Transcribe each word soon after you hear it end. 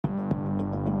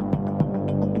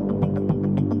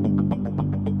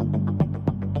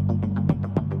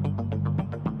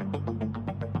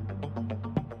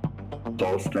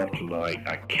saw stuff tonight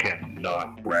I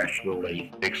cannot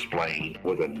rationally explain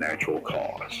with a natural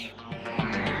cause.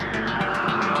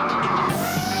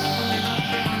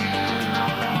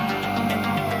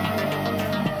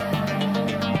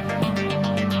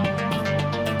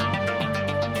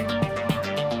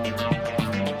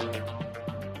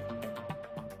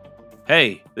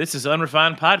 Hey, this is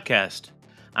Unrefined Podcast.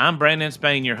 I'm Brandon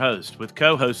Spain, your host, with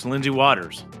co-host Lindsay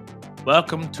Waters.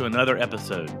 Welcome to another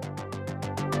episode.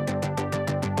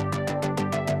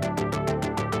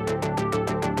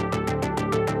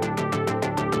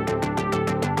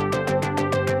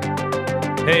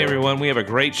 Hey everyone, we have a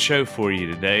great show for you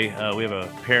today. We have a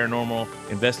paranormal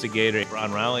investigator,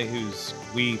 Brian Riley,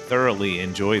 we thoroughly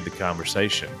enjoyed the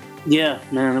conversation. Yeah,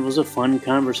 man, it was a fun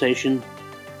conversation.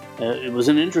 It was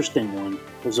an interesting one.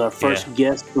 It was our first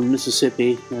guest from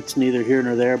Mississippi. That's neither here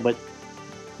nor there, but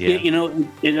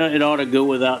it ought to go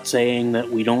without saying that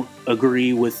we don't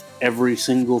agree with every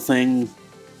single thing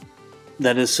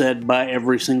that is said by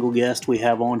every single guest we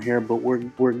have on here. But we're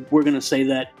going to say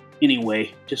that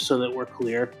anyway, just so that we're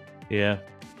clear. Yeah.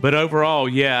 But overall,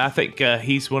 I think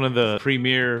he's one of the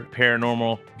premier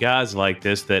paranormal guys like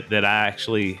this that I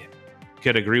actually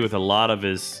could agree with a lot of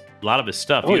his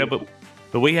stuff.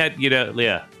 But we had,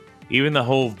 even the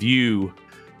whole view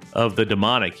of the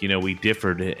demonic, we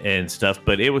differed and stuff,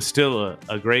 but it was still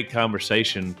a great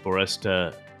conversation for us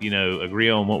to, agree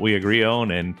on what we agree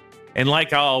on. And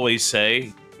like I always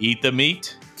say, eat the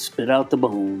meat, spit out the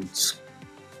bones.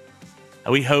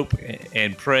 We hope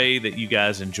and pray that you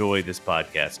guys enjoy this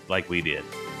podcast like we did.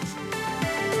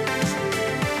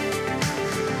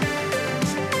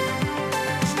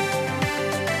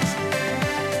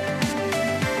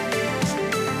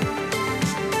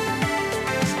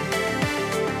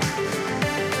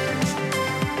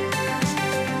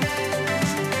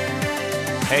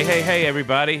 Hey,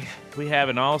 everybody. We have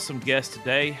an awesome guest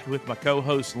today with my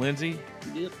co-host, Lindsay.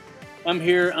 Yep. I'm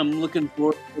here. I'm looking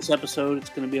forward to this episode. It's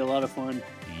going to be a lot of fun.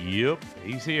 Yep,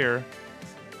 he's here.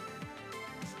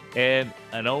 And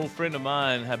an old friend of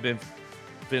mine I've been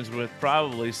friends with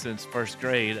probably since first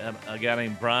grade, a guy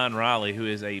named Brian Riley, who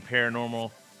is a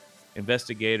paranormal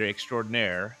investigator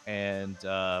extraordinaire. And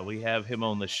we have him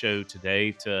on the show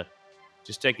today to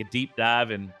just take a deep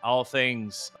dive in all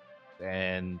things,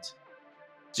 and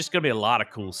just going to be a lot of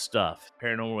cool stuff.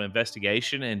 Paranormal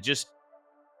investigation and just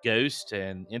ghosts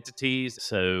and entities.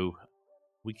 So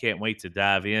we can't wait to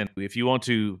dive in. If you want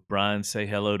to, Brian, say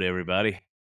hello to everybody.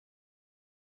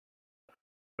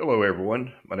 Hello,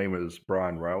 everyone. My name is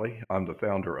Brian Riley. I'm the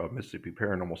founder of Mississippi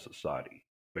Paranormal Society,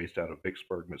 based out of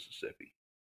Vicksburg, Mississippi.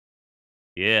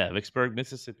 Yeah, Vicksburg,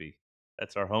 Mississippi.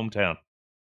 That's our hometown.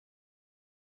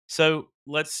 So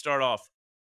let's start off.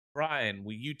 Brian,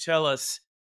 will you tell us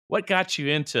what got you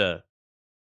into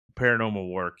paranormal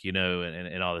work,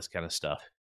 and all this kind of stuff?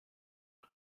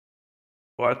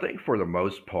 Well, I think for the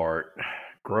most part,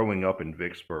 growing up in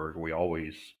Vicksburg, we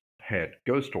always had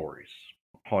ghost stories,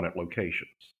 haunted locations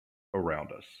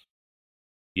around us.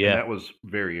 Yeah. And that was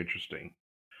very interesting.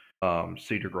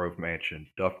 Cedar Grove Mansion,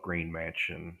 Duff Green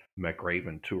Mansion,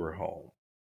 McRaven Tour Home.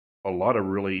 A lot of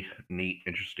really neat,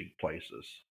 interesting places.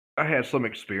 I had some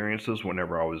experiences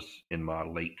whenever I was in my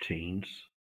late teens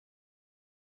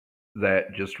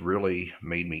that just really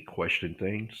made me question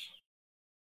things.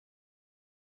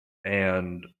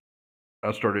 And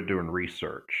I started doing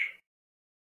research.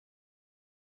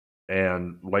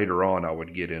 And later on, I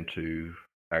would get into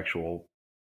actual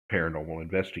paranormal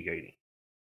investigating.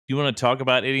 Do you want to talk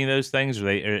about any of those things, or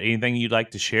anything you'd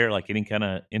like to share, like any kind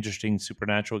of interesting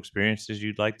supernatural experiences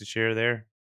you'd like to share there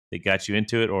that got you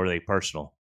into it, or are they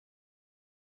personal?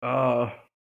 I'll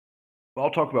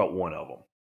talk about one of them.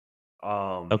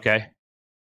 Okay.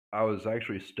 I was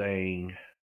actually staying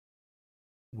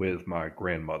with my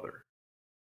grandmother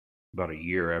about a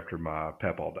year after my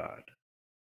papaw died.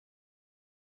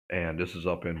 And this is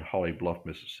up in Holly Bluff,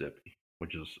 Mississippi,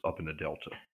 which is up in the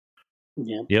Delta.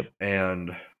 Yeah. Yep.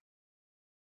 And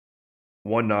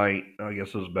one night, I guess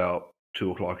it was about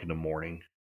 2:00 in the morning,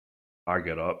 I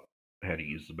got up, had to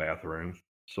use the bathroom.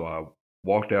 So I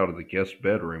walked out of the guest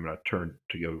bedroom and I turned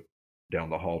to go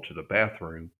down the hall to the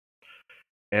bathroom.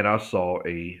 And I saw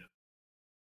a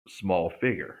small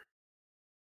figure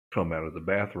come out of the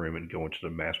bathroom and go into the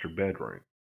master bedroom.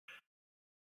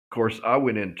 Of course, I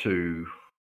went into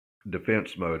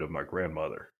defense mode of my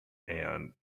grandmother,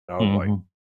 and I was like,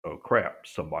 oh crap,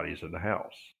 somebody's in the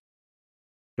house.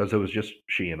 Because it was just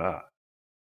she and I.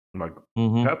 My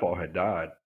papaw had died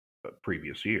the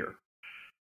previous year.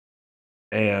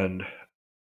 And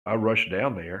I rushed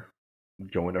down there,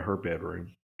 go into her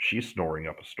bedroom. She's snoring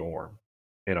up a storm.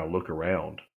 And I look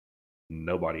around.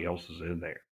 nobody else is in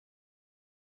there.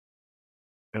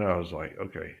 And I was like,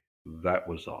 okay, that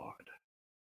was odd.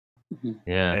 Mhm.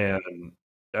 Yeah. And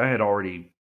I had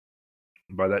already,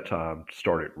 by that time,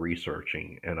 started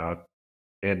researching,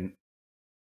 and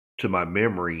to my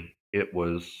memory, it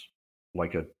was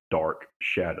like a dark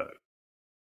shadow.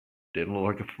 Didn't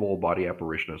look like a full body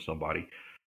apparition of somebody.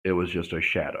 It was just a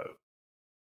shadow,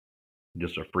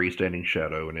 just a freestanding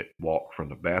shadow, and it walked from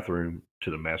the bathroom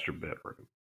to the master bedroom.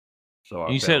 So And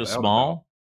I you said it found was out about, small?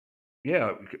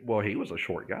 yeah, well, he was a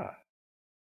short guy.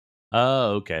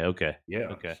 Oh, okay, okay, Yeah,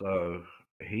 okay. so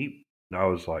I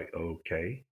was like,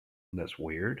 okay, that's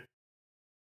weird.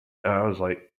 I was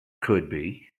like, could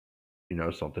be,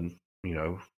 something,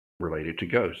 related to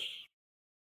ghosts.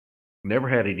 Never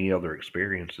had any other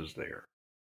experiences there.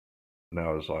 And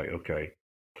I was like, okay.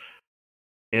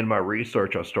 In my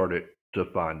research, I started to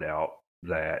find out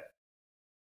that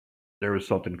there was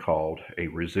something called a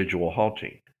residual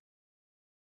haunting.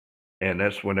 And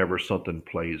that's whenever something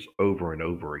plays over and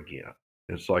over again.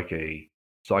 It's like a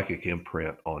psychic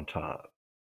imprint on time.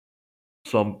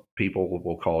 Some people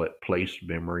will call it placed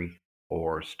memory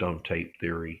or stone tape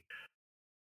theory,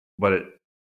 but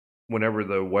whenever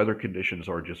the weather conditions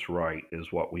are just right,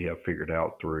 is what we have figured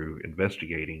out through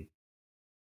investigating.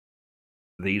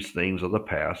 These things of the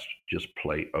past just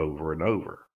play over and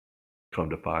over.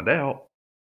 Come to find out,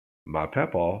 my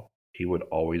papaw, he would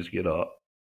always get up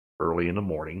early in the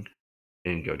morning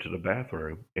and go to the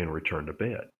bathroom and return to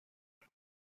bed.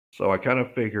 So I kind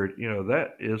of figured,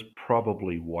 that is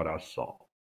probably what I saw,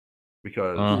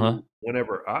 because Uh-huh. Mhm.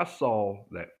 whenever I saw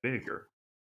that figure,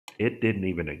 it didn't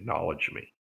even acknowledge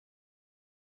me.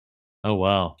 Oh,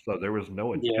 wow. So there was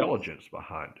no Yeah. intelligence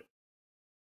behind it.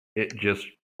 It just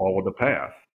followed a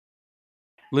path.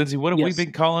 Lindsay, what have we Yes.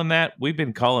 been calling that? We've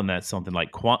been calling that something like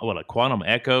a quantum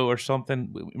echo or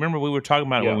something. Remember we were talking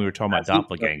about it when Yeah, we were talking I about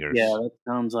think so. Yeah, doppelgangers. that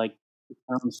sounds like it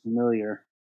sounds familiar.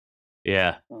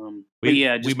 Yeah. But We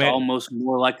yeah, we just met almost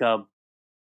more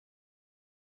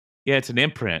yeah, it's an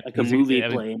imprint. like a He's movie I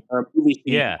mean, playing or a movie scene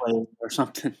yeah, playing or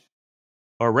something.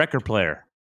 or a record player,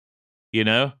 you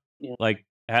know? Yeah. Like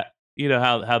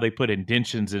how they put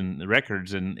indentions in the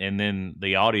records and then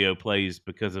the audio plays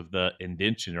because of the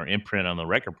indention or imprint on the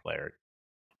record player.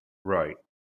 right.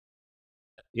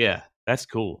 Yeah, that's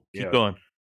cool. Keep Yeah. going.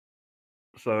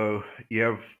 So you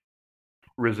have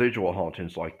residual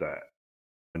hauntings like that.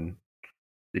 And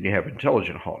then you have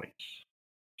intelligent hauntings,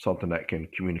 something that can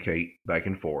communicate back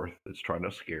and forth, that's trying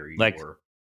to scare you Like or,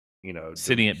 doing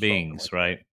sentient something beings, like that.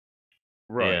 right?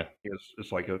 Right. Yeah.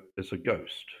 It's like it's a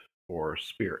ghost or a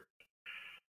spirit.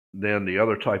 Then the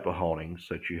other type of hauntings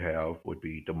that you have would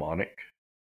be demonic,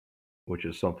 which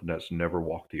is something that's never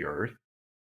walked the earth,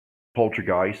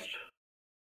 poltergeist,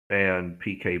 and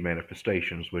PK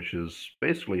manifestations, which is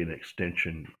basically an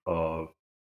extension of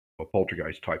a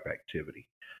poltergeist type activity.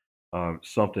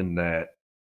 Something that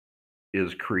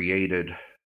is created,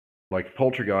 like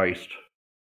poltergeist,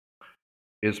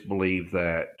 it's believed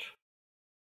that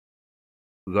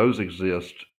those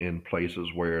exist in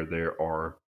places where there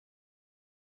are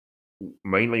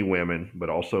mainly women, but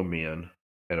also men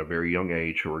at a very young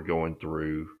age who are going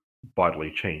through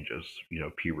bodily changes,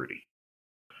 puberty,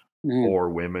 Mhm. or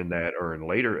women that are in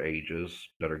later ages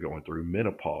that are going through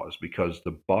menopause, because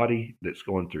the body that's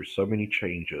going through so many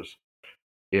changes,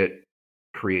 it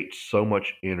creates so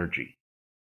much energy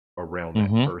around that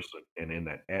Mhm. person and in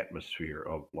that atmosphere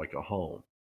of like a home,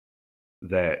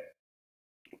 that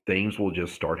things will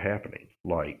just start happening,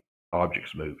 like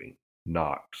objects moving,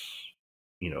 knocks,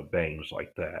 bangs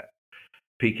like that.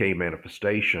 PK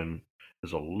manifestation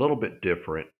is a little bit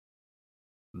different.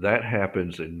 That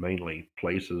happens in mainly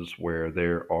places where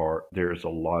there's a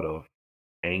lot of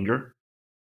anger,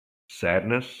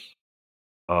 sadness,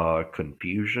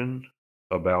 confusion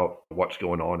about what's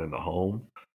going on in the home,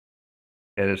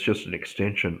 and it's just an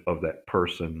extension of that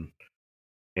person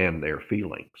and their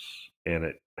feelings. And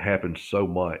it happens so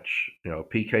much.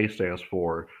 PK stands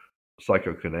for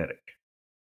psychokinetic.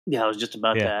 Yeah, I was just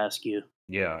about to Yeah. ask you.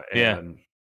 Yeah, Yeah. and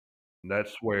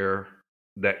that's where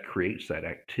that creates that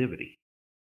activity.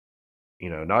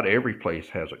 Not every place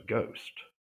has a ghost,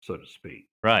 so to speak.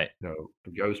 Right. The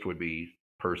ghost would be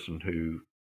person who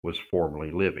was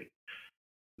formerly living.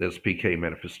 This PK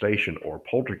manifestation or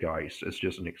poltergeist is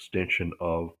just an extension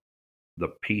of the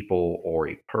people or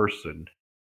a person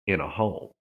in a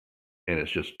home, and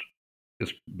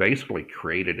it's basically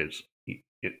created as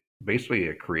it basically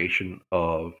a creation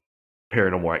of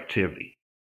paranormal activity.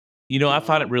 I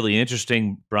find it Wow. really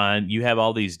interesting, Brian. You have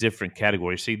all these different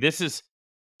categories. See, this is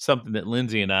something that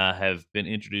Lindsay and I have been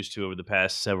introduced to over the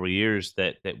past several years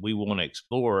that we want to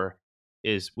explore.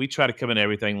 is we try to come in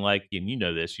everything like, and you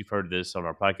know this, you've heard this on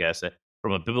our podcast,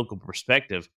 from a biblical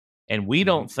perspective, and we Hmm.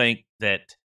 don't think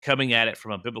that coming at it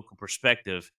from a biblical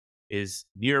perspective is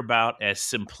near about as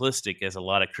simplistic as a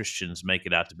lot of Christians make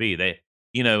it out to be. They,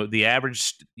 the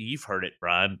average, you've heard it,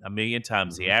 Brian, a million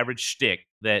times. The Hmm. average shtick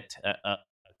that a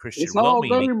It's Christian, all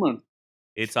well-meaning, demon.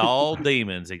 it's all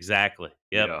demons. Exactly.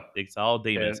 Yep. Yeah, It's all and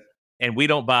demons. And we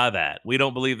don't buy that. We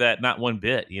don't believe that, not one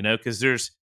bit, because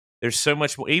there's so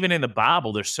much more. Even in the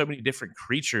Bible, there's so many different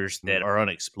creatures mm, that are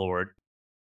unexplored.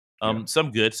 yeah.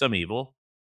 Some good, some evil.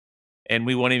 And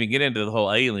we won't even get into the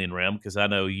whole alien realm because I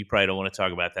know you probably don't want to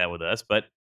talk about that with us. But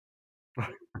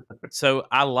so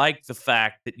I like the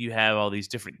fact that you have all these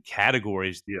different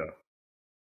categories. Yeah.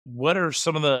 What are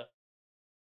some of the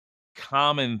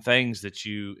common things that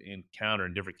you encounter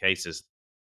in different cases?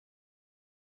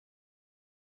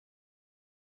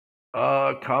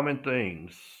 Common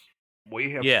things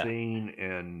we have Yeah. seen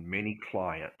in many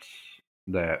clients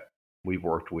that we've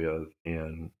worked with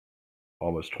in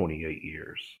almost 28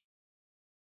 years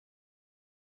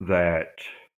that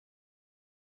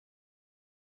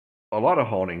a lot of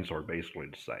hauntings are basically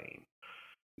the same.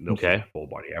 They'll see Okay. a full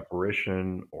body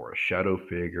apparition or a shadow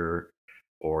figure,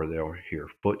 or they'll hear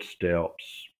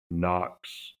footsteps,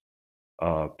 knocks,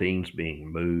 things being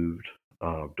moved,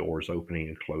 doors opening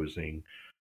and closing,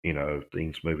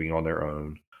 things moving on their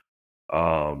own,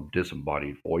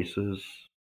 disembodied voices.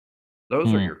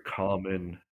 Those are Mm. your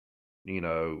common, you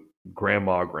know,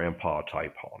 grandma, grandpa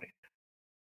type haunting.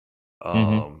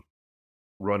 Hmm. Um,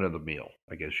 Run of the mill,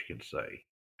 I guess you can say.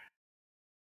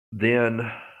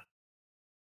 Then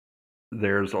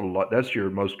there's a lot, that's your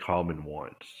most common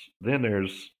ones. Then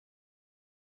there's,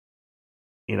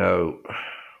 you know,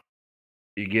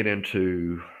 you get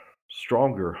into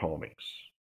stronger hauntings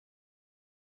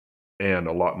and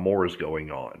a lot more is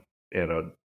going on and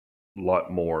a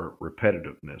lot more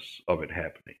repetitiveness of it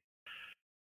happening.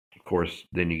 Of course,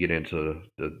 then you get into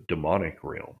the demonic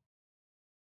realm,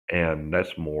 and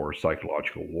that's more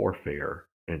psychological warfare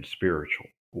and spiritual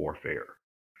warfare.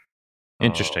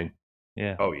 Interesting. Um,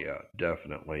 Yeah. oh yeah,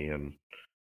 definitely. And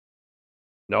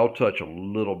I'll touch a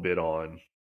little bit on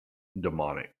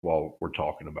demonic while we're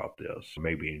talking about this,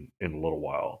 maybe in a little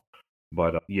while.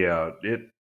 But yeah,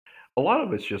 it a lot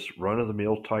of it's just run of the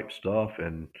mill type stuff,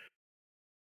 and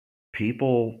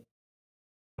people,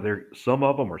 there some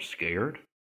of them are scared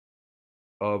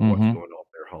of what's Hmm. going on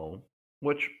in their home,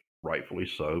 which rightfully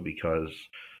so, because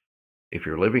if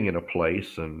you're living in a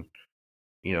place and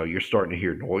you're starting to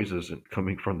hear noises and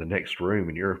coming from the next room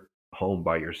and you're home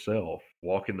by yourself,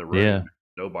 walk in the Yeah. room,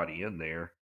 nobody in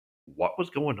there, what was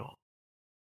going on?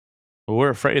 Well, we're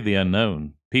afraid of the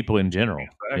unknown. People in general,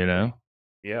 Exactly.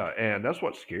 Yeah, and that's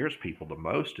what scares people the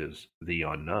most is the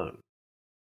unknown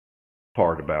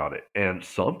part about it. And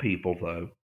some people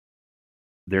though,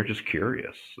 they're just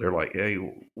curious. They're like, "Hey,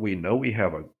 we know we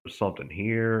have a something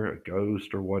here, a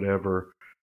ghost or whatever.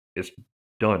 It's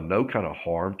done no kind of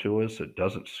harm to us. It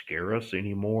doesn't scare us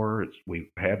anymore.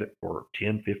 We've had it for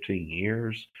 10, 15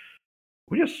 years.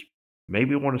 We just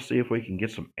maybe want to see if we can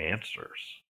get some answers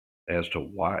as to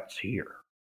why it's here."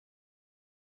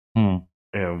 Hmm.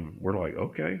 And we're like,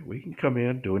 "Okay, we can come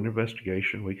in, do an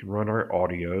investigation. We can run our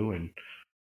audio and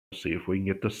see if we can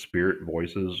get the spirit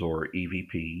voices or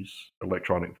EVPs,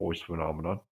 electronic voice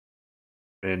phenomenon,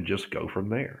 and just go from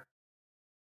there."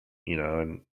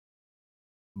 And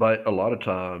but a lot of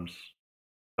times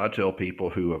I tell people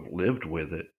who have lived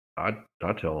with it, I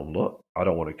tell them, "Look, I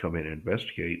don't want to come in and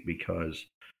investigate because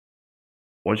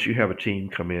once you have a team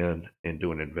come in and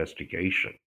do an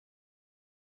investigation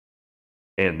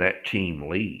and that team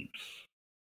leaves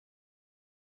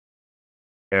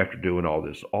after doing all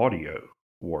this audio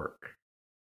work,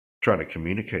 trying to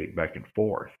communicate back and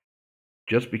forth,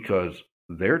 just because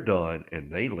they're done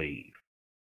and they leave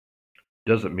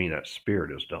doesn't mean that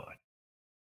spirit is done."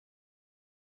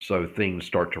 So things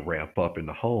start to ramp up in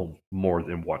the home more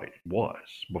than what it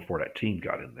was before that team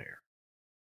got in there.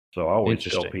 So I always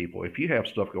tell Interesting. people, if you have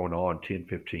stuff going on 10,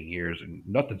 15 years and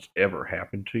nothing's ever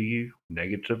happened to you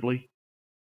negatively,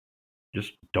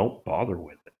 just don't bother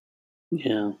with it.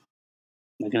 Yeah,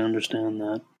 I can understand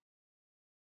that.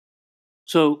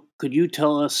 So, could you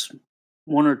tell us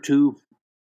one or two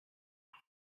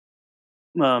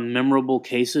memorable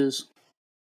cases?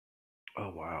 Oh,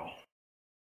 wow.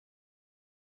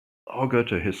 I'll go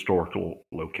to historical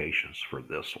locations for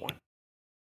this one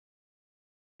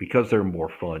because they're more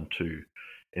fun to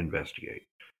investigate.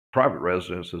 Private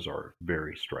residences are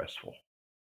very stressful.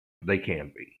 They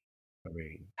can be. I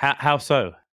mean, How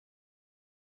so?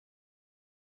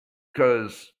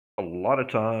 because a lot of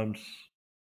times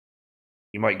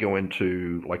you might go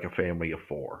into like a family of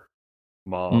four: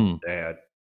 mom, Mm. dad,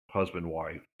 husband,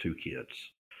 wife, two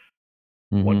kids.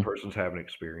 One Mhm. person's having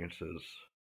experiences,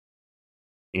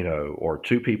 or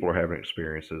two people are having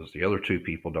experiences. The other two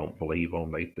people don't believe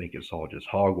them. They think it's all just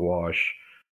hogwash.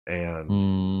 And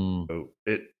Mm. so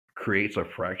it creates a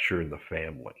fracture in the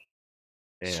family.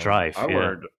 And Strife,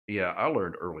 yeah. I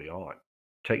learned early on,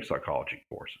 take psychology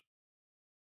courses,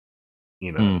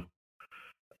 you know, Mm.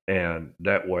 and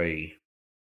that way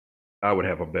I would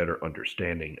have a better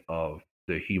understanding of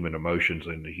the human emotions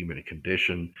and the human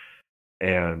condition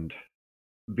and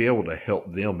be able to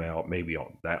help them out maybe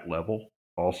on that level.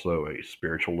 Also, a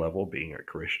spiritual level, being a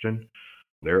Christian.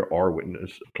 There are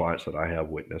clients that I have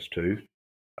witnessed to.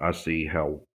 I see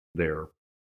they're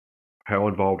how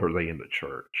involved are they in the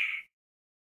church?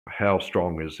 How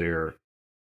strong is their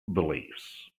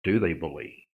beliefs? Do they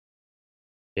believe?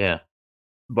 Yeah.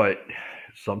 But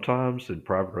sometimes in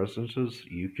private residences,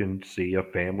 you can see a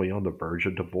family on the verge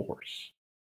of divorce.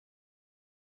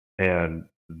 And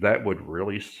that would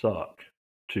really suck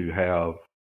to have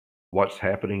what's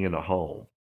happening in a home,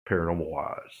 paranormal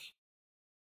wise,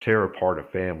 tear apart a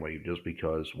family just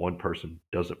because one person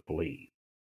doesn't believe.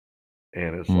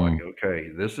 And it's like, Mm. okay,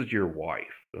 this is your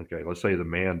wife. Okay, let's say the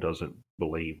man doesn't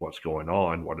believe what's going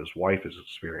on, what his wife is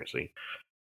experiencing.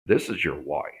 This is your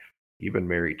wife. You've been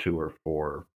married to her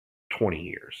for 20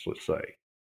 years, let's say.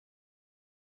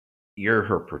 You're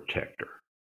her protector.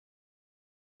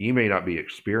 You may not be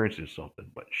experiencing something,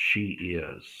 but she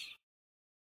is.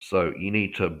 So you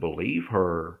need to believe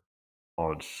her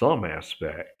on some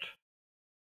aspect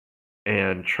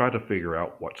and try to figure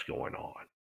out what's going on.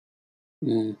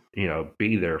 Mm.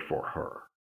 Be there for her,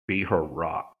 be her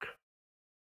rock.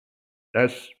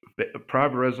 That's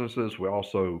private residences.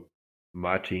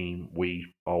 My team,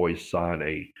 we always sign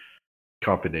a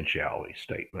confidentiality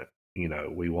statement.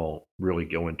 We won't really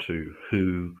go into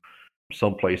who.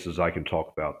 Some places I can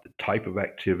talk about the type of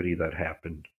activity that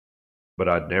happened, but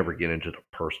I'd never get into the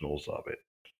personals of it.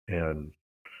 And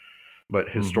but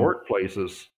Mhm. historic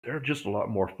places, they're just a lot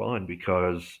more fun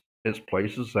because it's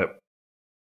places that,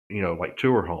 like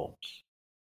tour homes,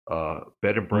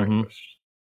 bed and Mhm. breakfast,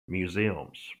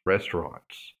 museums,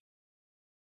 restaurants,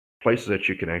 places that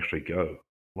you can actually go.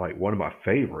 Like one of my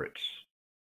favorites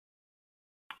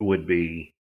would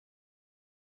be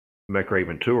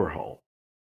McRaven Tour Home.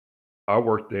 I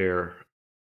worked there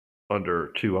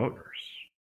under two owners.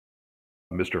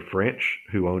 Mr. French,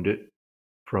 who owned it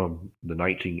from the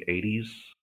 1980s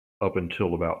up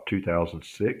until about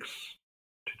 2006,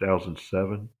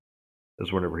 2007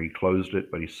 is whenever he closed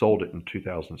it, but he sold it in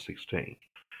 2016.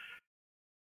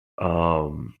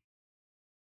 Um,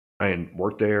 and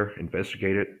worked there,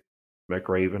 investigated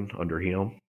McRaven under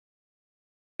him,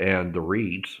 and the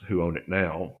Reeds, who own it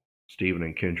now, Stephen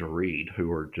and Kendra Reed,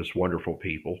 who are just wonderful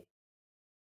people.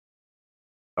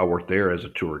 I worked there as a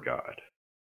tour guide.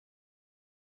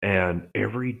 And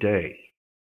every day,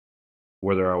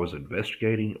 whether I was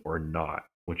investigating or not,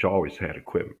 which I always had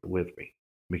equipment with me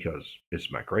because it's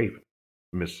McRaven,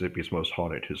 Mississippi's most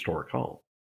haunted historic home.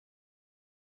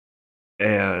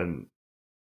 And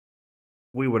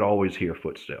we would always hear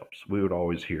footsteps. We would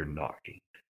always hear knocking.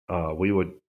 We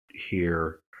would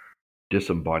hear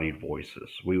disembodied voices.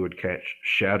 We would catch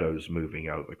shadows moving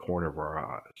out of the corner of our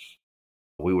eyes.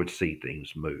 We would see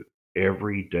things move.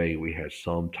 Every day we had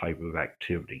some type of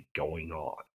activity going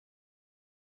on.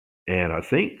 And I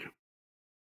think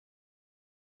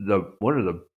the one of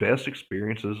the best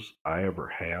experiences I ever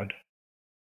had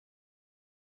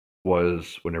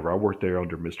was whenever I worked there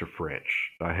under Mr.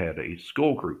 French. I had a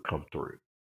school group come through,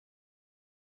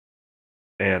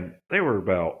 and they were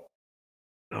about,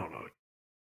 I don't know,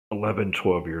 11,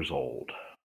 12 years old.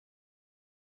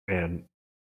 And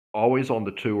always on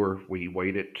the tour, we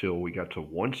waited till we got to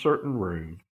one certain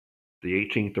room, the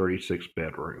 1836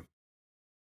 bedroom,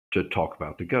 to talk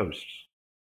about the ghosts.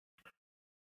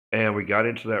 And we got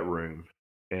into that room,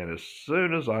 and as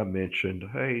soon as I mentioned,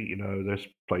 "Hey, this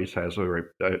place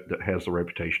that has the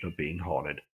reputation of being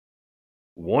haunted,"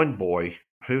 one boy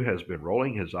who has been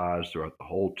rolling his eyes throughout the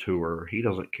whole tour, he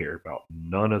doesn't care about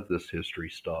none of this history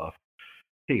stuff.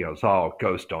 He goes, "Oh,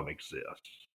 ghosts don't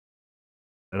exist."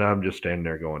 And I'm just standing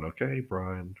there going, "Okay,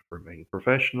 Brian, remain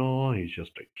professional. He's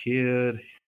just a kid.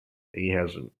 He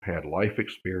hasn't had life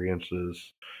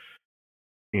experiences.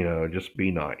 Just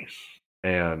be nice."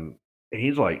 And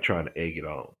he's like trying to egg it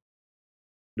on.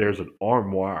 There's an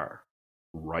arm wire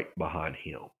right behind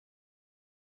him,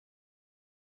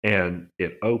 and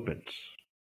it opens.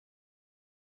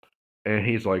 And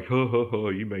he's like, "Ha ha ha,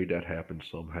 you made that happen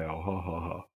somehow. Ha ha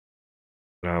ha."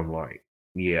 And I'm like,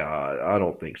 "Yeah, I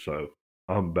don't think so."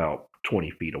 I'm about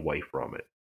 20 feet away from it.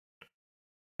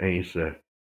 And he said,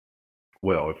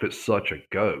 well, if it's such a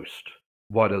ghost,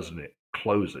 why doesn't it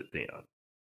close it then?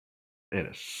 And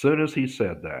as soon as he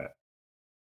said that,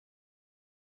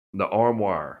 the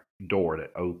armoire door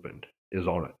that opened is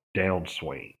on a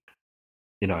downswing.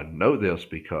 And I know this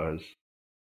because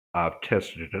I've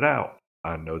tested it out.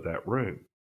 I know that room.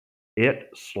 It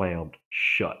slammed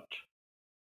shut.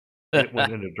 It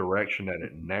went in a direction that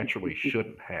it naturally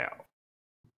shouldn't have.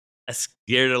 I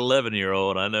scared an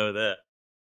 11-year-old. I know that.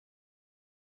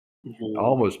 I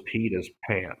almost peed his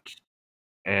pants.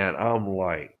 And I'm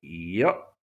like, yep,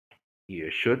 you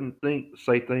shouldn't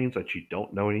say things that you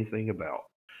don't know anything about.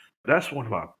 That's one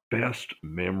of my best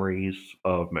memories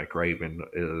of McRaven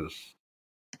is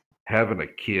having a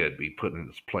kid be put in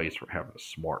his place for having a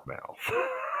smart mouth.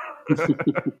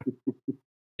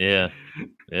 Yeah.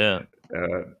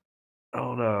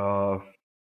 Oh no.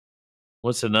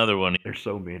 What's another one? There's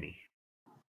so many.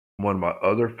 One of my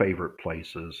other favorite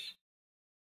places.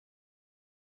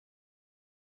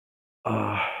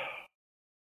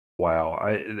 Wow.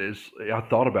 I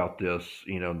thought about this,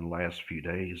 in the last few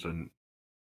days, and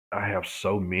I have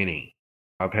so many.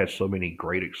 I've had so many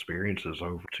great experiences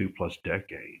over 2+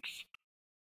 decades.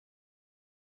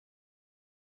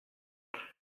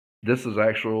 This is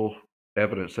actual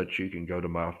evidence that you can go to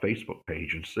my Facebook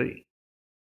page and see,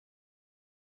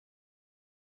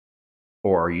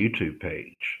 or our YouTube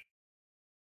page.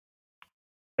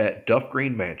 At Duff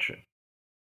Green Mansion,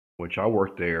 which I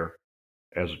worked there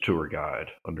as a tour guide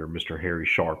under Mr. Harry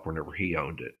Sharp whenever he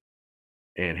owned it.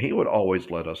 And he would always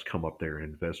let us come up there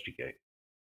and investigate.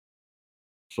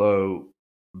 So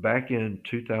back in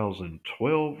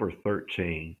 2012 or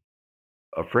 13,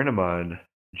 a friend of mine,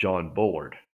 John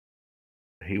Bullard,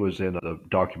 he was in the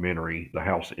documentary The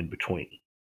House in Between,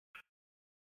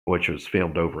 which was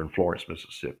filmed over in Florence,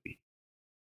 Mississippi.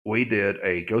 We did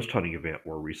a ghost hunting event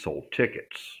where we sold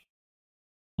tickets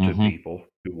to people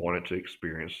who wanted to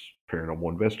experience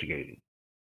paranormal investigating.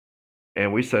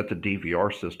 And we set the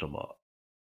DVR system up,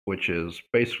 which is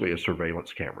basically a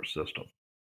surveillance camera system.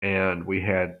 And we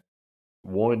had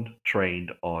one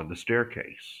trained on the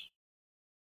staircase.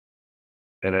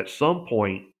 And at some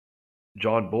point,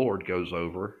 John Bullard goes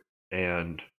over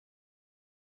and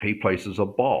he places a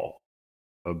ball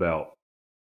about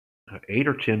 8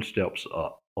 or 10 steps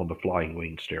up on the flying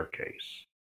wing staircase.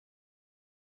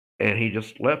 And he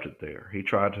just left it there. He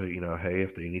tried to, hey,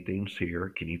 if anything's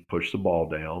here, can you push the ball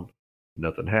down?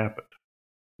 Nothing happened.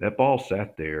 That ball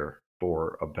sat there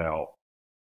for about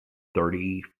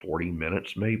 30, 40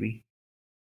 minutes maybe.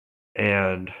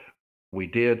 And we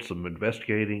did some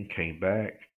investigating, came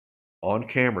back. On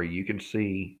camera, you can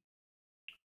see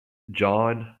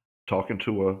John talking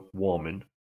to a woman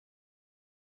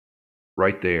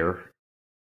right there.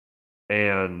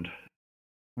 And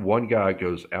one guy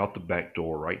goes out the back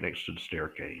door right next to the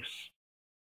staircase.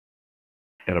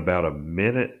 And about a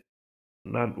minute,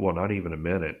 not even a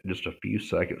minute, just a few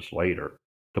seconds later,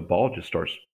 the ball just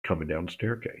starts coming down the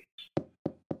staircase.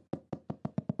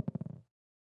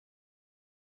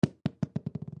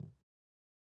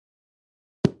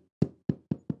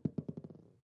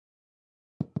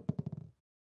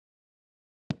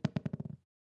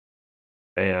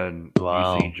 And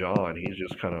you see John, he's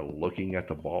just kind of looking at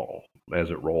the ball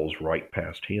as it rolls right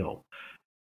past him.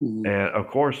 And of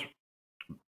course,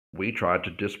 we tried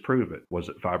to disprove it. Was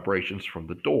it vibrations from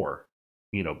the door,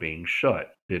 being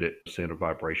shut? Did it send a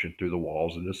vibration through the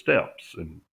walls and the steps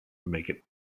and make it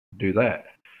do that?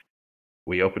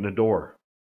 We opened the door,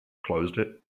 closed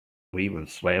it. We even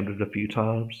slammed it a few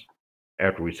times.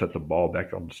 After we set the ball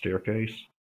back on the staircase,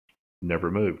 never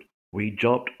moved. We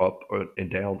jumped up and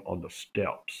down on the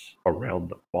steps around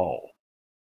the ball,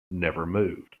 never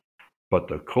moved. But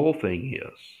the cool thing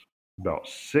is, about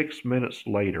 6 minutes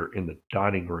later in the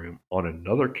dining room on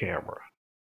another camera,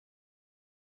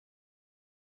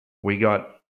 we got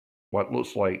what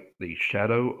looks like the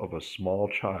shadow of a small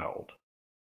child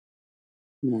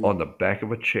on the back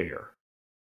of a chair,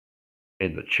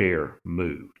 and the chair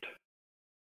moved.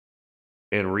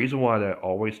 And the reason why that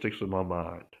always sticks in my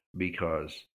mind,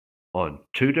 because on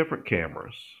 2 different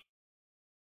cameras,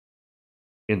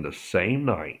 in the same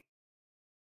night,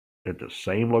 at the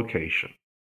same location,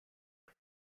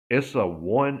 it's a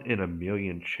 1 in a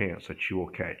million chance that you will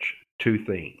catch 2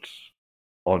 things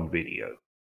on video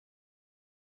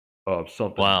of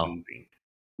something moving.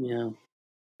 Yeah.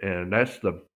 And that's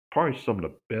probably some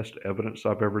of the best evidence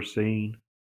I've ever seen.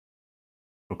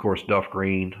 Of course, Duff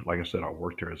Green, like I said, I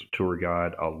worked there as a tour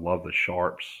guide. I love the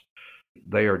Sharps.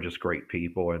 They are just great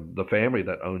people. And the family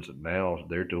that owns it now,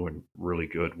 they're doing really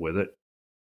good with it.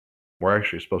 We're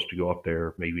actually supposed to go up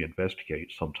there, maybe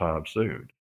investigate sometime soon.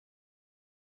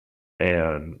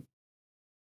 And,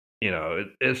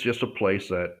 it's just a place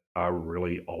that I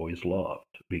really always loved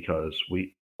because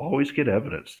we always get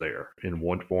evidence there in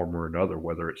one form or another,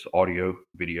 whether it's audio,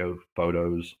 video,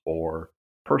 photos, or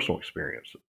personal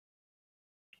experiences.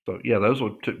 So, yeah, those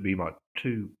would be my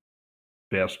two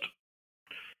best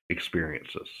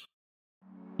experiences.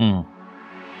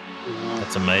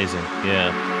 That's amazing.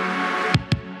 Yeah.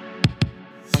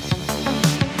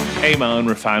 Hey, my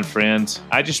unrefined friends.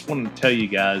 I just wanted to tell you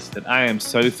guys that I am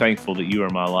so thankful that you are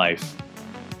my life.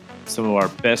 Some of our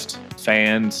best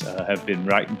fans have been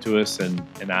writing to us,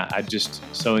 and I just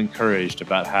so encouraged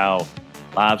about how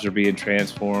lives are being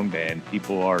transformed and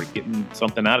people are getting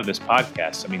something out of this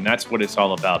podcast. I mean, that's what it's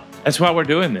all about. That's why we're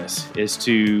doing this, is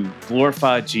to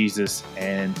glorify Jesus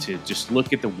and to just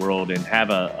look at the world and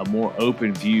have a more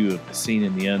open view of the seen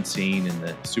and the unseen and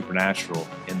the supernatural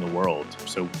in the world.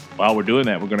 So while we're doing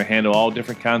that, we're going to handle all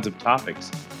different kinds of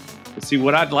topics. But see,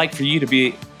 what I'd like for you to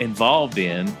be involved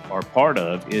in or part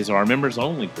of is our members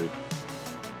only group.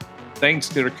 Things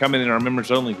that are coming in our members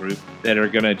only group that are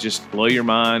going to just blow your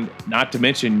mind. Not to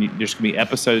mention, there's going to be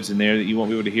episodes in there that you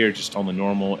won't be able to hear just on the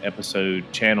normal episode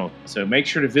channel. So make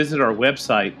sure to visit our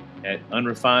website at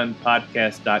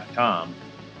unrefinedpodcast.com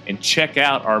and check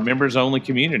out our members only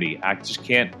community. I just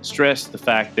can't stress the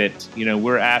fact that,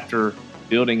 we're after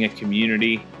building a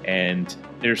community, and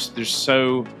there's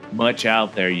so much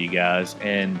out there, you guys,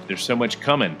 and there's so much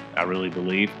coming. I really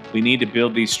believe we need to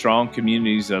build these strong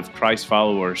communities of Christ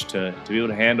followers to be able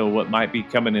to handle what might be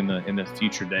coming in the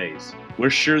future days. We're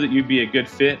sure that you'd be a good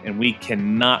fit, and we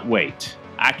cannot wait.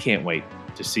 I can't wait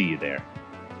to see you there.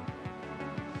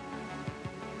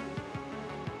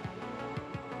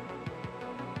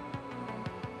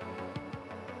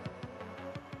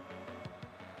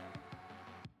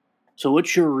 So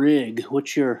what's your rig?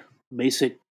 What's your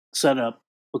basic setup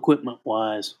equipment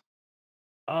wise?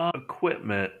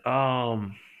 Equipment.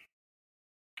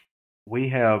 We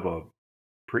have a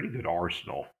pretty good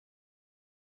arsenal.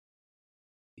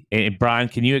 And Brian,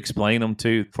 can you explain them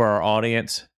for our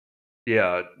audience?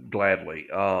 Yeah, gladly.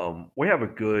 We have a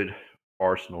good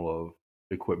arsenal of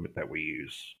equipment that we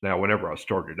use. Now, whenever I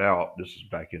started out, this is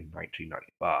back in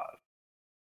 1995,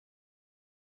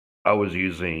 I was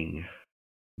using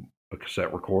a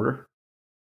cassette recorder,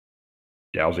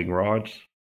 dowsing rods,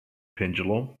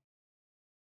 pendulum,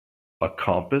 a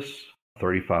compass,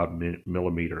 35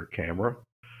 millimeter camera,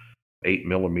 8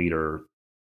 millimeter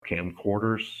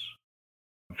camcorders,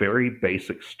 very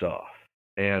basic stuff.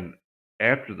 And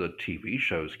after the TV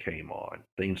shows came on,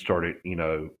 things started,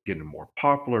 getting more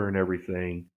popular and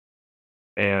everything,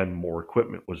 and more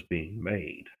equipment was being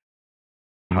made,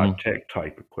 high tech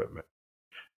type equipment.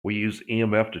 We use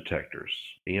EMF detectors.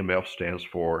 EMF stands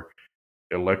for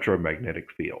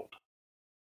electromagnetic field,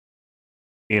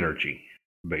 energy,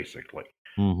 basically.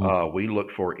 We look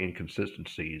for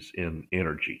inconsistencies in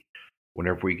energy.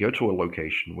 Whenever we go to a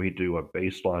location, we do a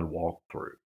baseline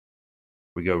walkthrough.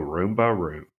 We go room by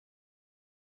room,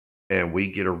 and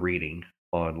we get a reading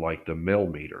on like the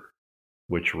millimeter,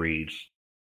 which reads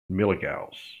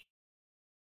milligauss.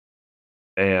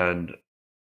 And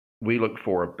we look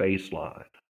for a baseline.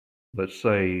 Let's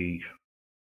say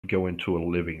go into a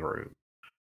living room,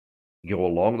 go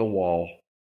along the wall,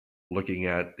 looking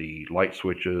at the light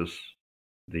switches,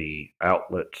 the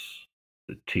outlets,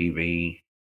 the TV,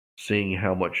 seeing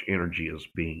how much energy is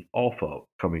coming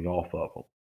off of them.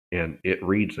 And it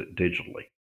reads it digitally.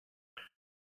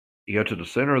 You go to the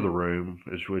center of the room,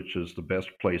 which is the best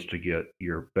place to get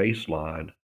your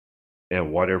baseline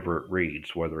and whatever it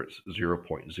reads, whether it's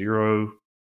 0.0,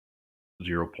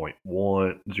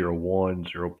 0.1,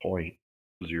 0.1,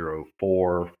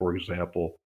 0.04, for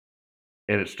example,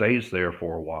 and it stays there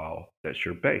for a while. That's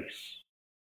your base.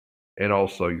 And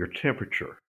also your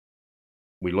temperature.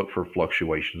 We look for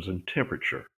fluctuations in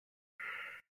temperature.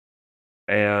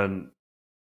 And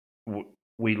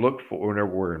we look for, whenever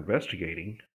we're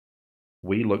investigating,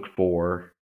 we look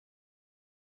for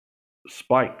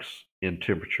spikes in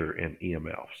temperature and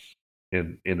EMFs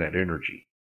in that energy.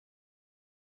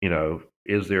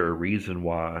 Is there a reason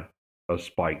why a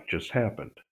spike just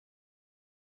happened?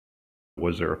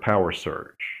 Was there a power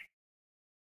surge?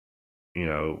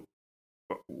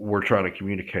 We're trying to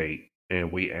communicate,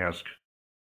 and we ask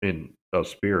in a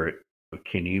spirit,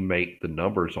 can you make the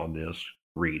numbers on this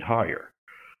read higher?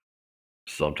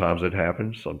 Sometimes it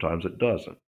happens, sometimes it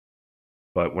doesn't.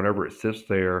 But whenever it sits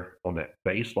there on that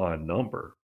baseline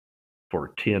number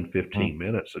for 10, 15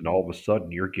 minutes, and all of a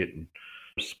sudden you're getting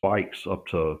spikes up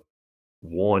to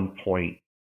 1.89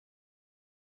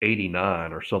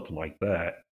 or something like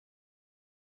that,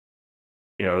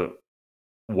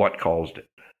 what caused it.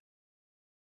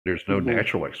 There's no Mhm.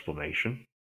 natural explanation.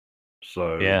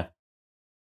 So, Yeah.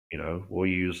 we'll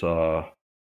use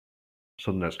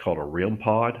something that's called a REM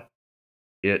pod.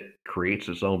 It creates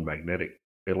its own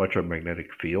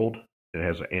electromagnetic field. It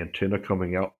has an antenna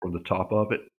coming out from the top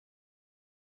of it.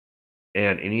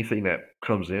 And anything that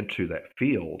comes into that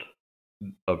field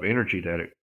of energy that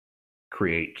it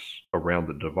creates around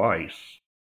the device,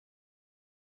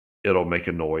 it'll make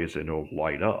a noise and it'll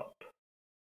light up.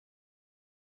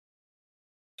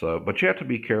 So, but you have to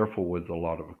be careful with a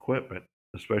lot of equipment,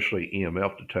 especially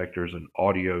EMF detectors and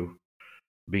audio,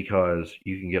 because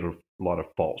you can get a lot of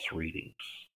false readings.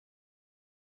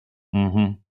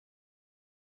 Mm-hmm.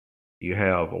 You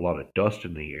have a lot of dust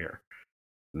in the air.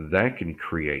 That can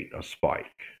create a spike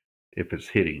if it's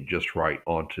hitting just right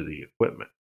onto the equipment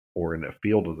or in the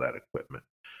field of that equipment.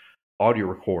 Audio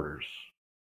recorders,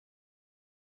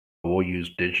 we'll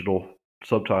use digital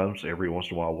sometimes. Every once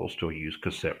in a while, we'll still use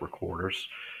cassette recorders.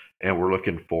 And we're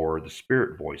looking for the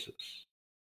spirit voices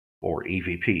or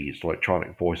EVPs,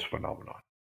 electronic voice phenomenon.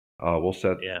 We'll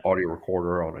set Yeah. audio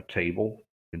recorder on a table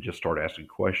and just start asking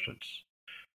questions.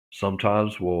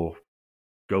 Sometimes we'll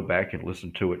go back and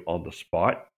listen to it on the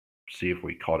spot, see if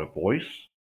we caught a voice,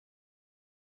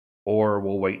 or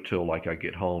we'll wait till like I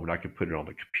get home and I can put it on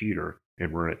the computer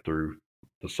and run it through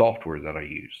the software that I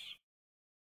use.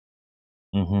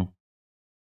 Mm-hmm.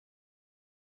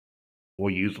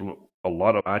 We'll use a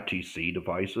lot of ITC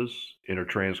devices,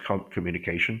 intertrans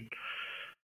communication,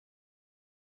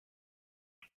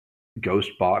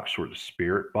 ghost box or the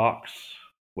spirit box,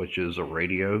 which is a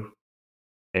radio,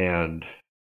 and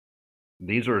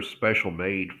these are special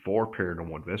made for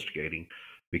paranormal investigating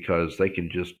because they can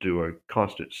just do a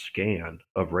constant scan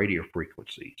of radio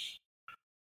frequencies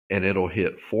and it'll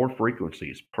hit 4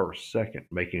 frequencies per second,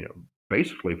 making it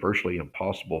basically virtually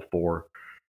impossible for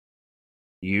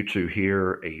you to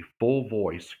hear a full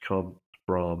voice come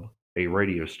from a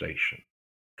radio station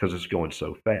because it's going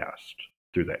so fast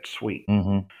through that suite.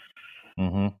 Mm-hmm.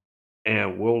 Mm-hmm.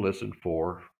 And we'll listen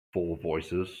for full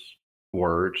voices,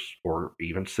 words, or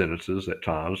even sentences at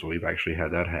times. We've actually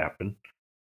had that happen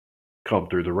come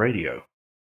through the radio,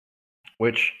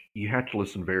 which you have to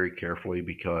listen very carefully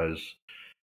because,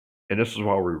 and this is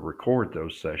why we record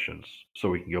those sessions so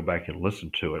we can go back and listen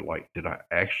to it. Like, did I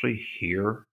actually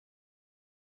hear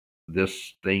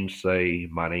this thing say,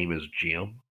 "My name is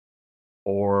Jim"?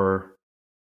 Or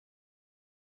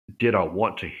did I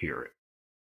want to hear it?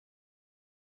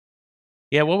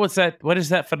 Yeah. What was that? What is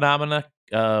that phenomena?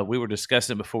 We were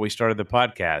discussing it before we started the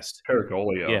podcast.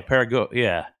 Paragolia. Yeah. Parago.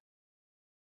 Yeah.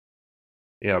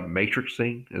 Yeah,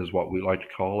 matrixing is what we like to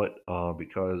call it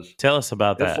because Tell us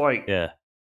about it's that. like, Yeah.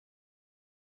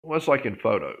 well, it's like in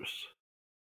photos.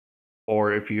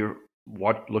 Or if you're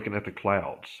looking at the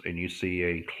clouds and you see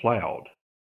a cloud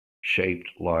shaped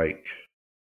like,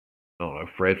 I don't know,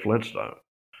 Fred Flintstone,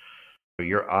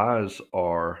 your eyes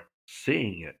are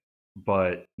seeing it,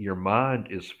 but your mind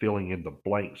is filling in the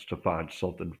blanks to find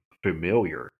something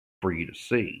familiar for you to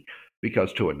see.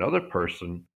 Because to another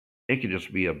person, it could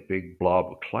just be a big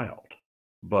blob of cloud.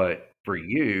 But for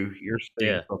you, you're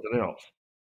seeing Yeah. something else.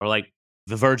 Or like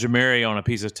the Virgin Mary on a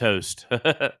piece of toast.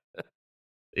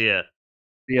 Yeah.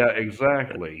 Yeah,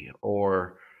 exactly.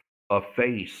 Or a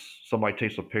face. Somebody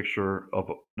takes a picture of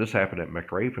this happened at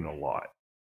McRaven a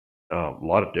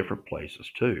lot of different places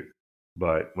too.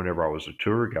 But whenever I was a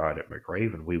tour guide at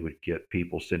McRaven, we would get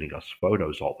people sending us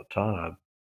photos all the time.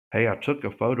 Hey, I took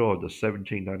a photo of the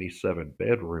 1797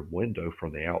 bedroom window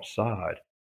from the outside,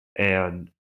 and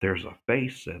there's a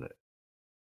face in it.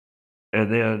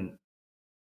 And then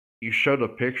you show the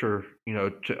picture,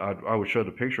 I would show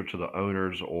the picture to the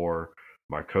owners or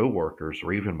my coworkers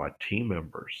or even my team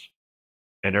members,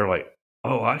 and they're like,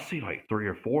 "Oh, I see like 3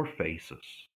 or 4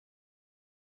 faces."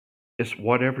 It's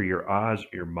whatever your eyes,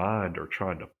 your mind are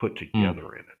trying to put Hmm.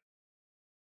 together in it.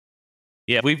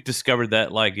 Yeah. We've discovered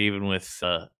that, like, even with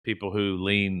people who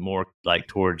lean more like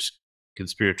towards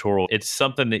conspiratorial, it's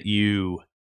something that you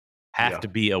have Yeah, to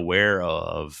be aware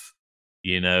of,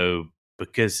 you know,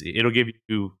 because it'll give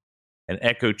you an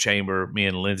echo chamber, me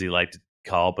and Lindsay like to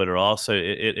call, but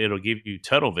it'll give you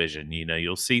tunnel vision. You know,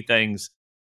 you'll see things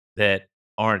that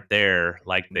aren't there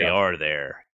like they yeah, are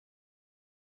there.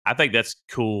 I think that's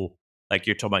cool. Like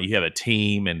you're talking about, you have a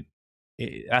team, and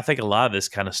I think a lot of this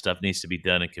kind of stuff needs to be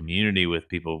done in community with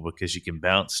people because you can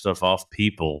bounce stuff off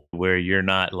people where you're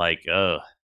not like,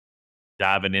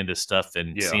 diving into stuff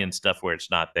and yeah, seeing stuff where it's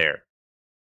not there.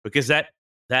 Because that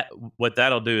what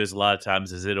that'll do is a lot of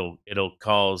times is it'll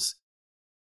cause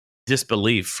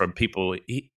disbelief from people.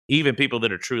 even people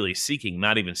that are truly seeking,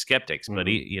 not even skeptics, but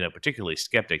particularly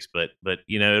skeptics, but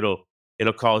it'll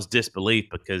cause disbelief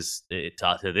because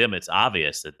to them it's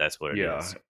obvious that that's what it Yeah.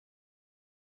 is.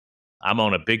 I'm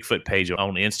on a Bigfoot page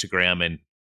on Instagram, and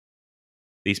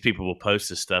these people will post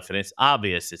this stuff, and it's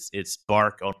obvious it's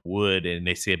bark on wood, and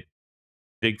they see a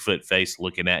Bigfoot face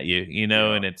looking at you,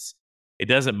 Yeah. and it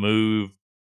doesn't move,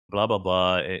 blah blah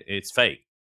blah. It's fake.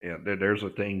 Yeah. There's a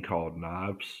thing called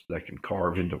knives that can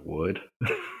carve into wood.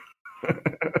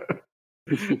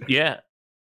 Yeah.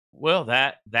 Well,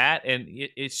 that and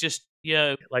it's just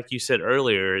like you said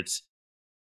earlier, it's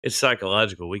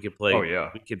psychological. Oh yeah.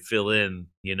 We could fill in,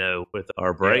 with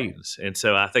our Yeah. brains, and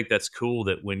so I think that's cool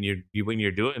that when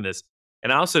you're doing this,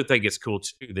 and I also think it's cool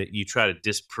too that you try to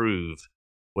disprove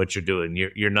what you're doing.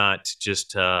 You're not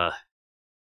just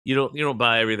you don't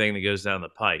buy everything that goes down the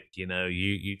pike.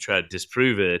 You try to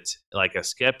disprove it like a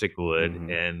skeptic would, hmm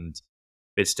and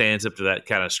if it stands up to that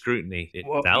kind of scrutiny, it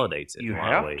Well, validates it you in a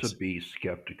lot of have to ways. be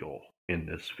skeptical in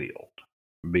this field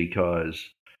because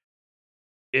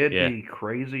it'd Yeah, be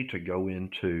crazy to go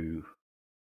into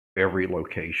every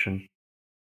location.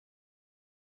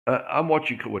 I'm what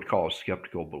you would call a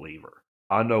skeptical believer.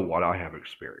 I know what I have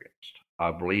experienced.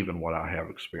 I believe in what I have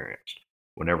experienced.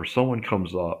 Whenever someone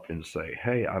comes up and say,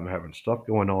 "Hey, I'm having stuff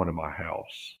going on in my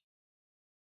house,"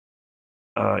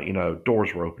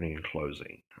 doors are opening and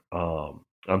closing.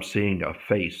 I'm seeing a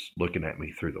face looking at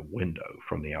me through the window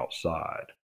from the outside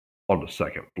on the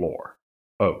second floor.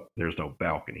 Oh, there's no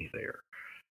balcony there.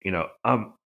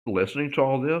 I'm listening to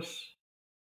all this.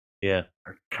 yeah,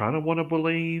 I kind of want to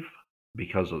believe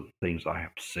because of things I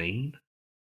have seen,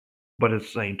 but at the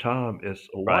same time, it's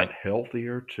a right. lot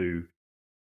healthier to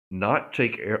not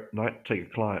take a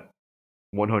client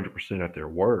 100% at their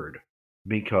word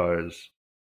because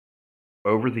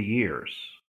over the years,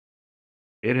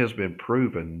 it has been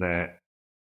proven that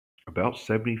about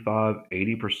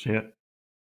 75-80%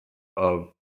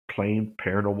 of claimed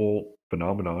paranormal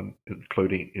phenomenon,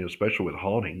 including especially with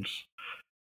hauntings,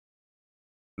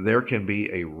 there can be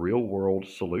a real world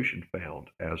solution found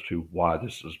as to why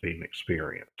this is being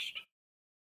experienced.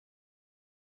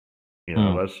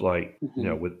 Mm. That's like,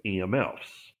 Mhm. with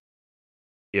EMFs.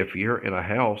 If you're in a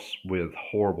house with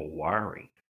horrible wiring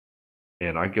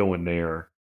and I go in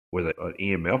there with an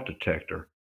EMF detector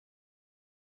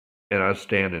and I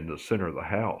stand in the center of the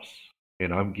house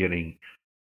and I'm getting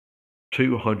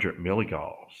 200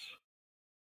 milligauss,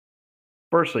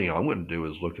 first thing I'm going to do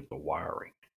is look at the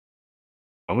wiring.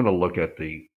 I'm going to look at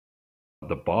the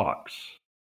box,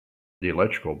 the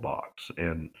electrical box,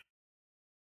 and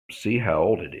see how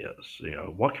old it is.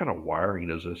 What kind of wiring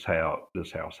does this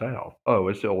house have? Oh,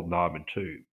 it's the old knob and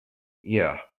tube.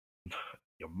 Yeah,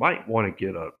 you might want to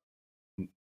get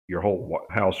your whole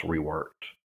house reworked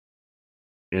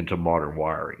into modern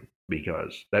wiring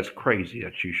because that's crazy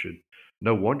that you should.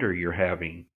 No wonder you're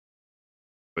having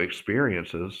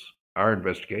experiences. Our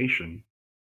investigation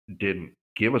didn't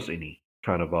give us any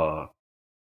kind of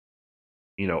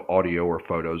audio or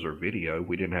photos or video.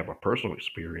 We didn't have a personal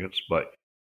experience, but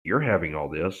you're having all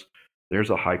this. There's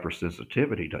a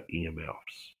hypersensitivity to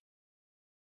EMFs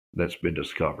that's been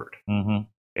discovered, Mhm.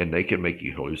 and they can make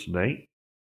you hallucinate,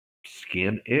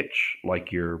 skin itch,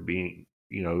 like you're being,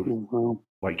 Mhm.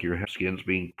 like your skin's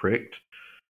being pricked,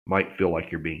 might feel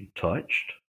like you're being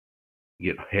touched,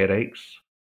 get headaches,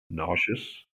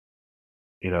 nauseous.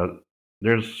 You know,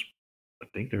 there's, I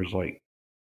think there's like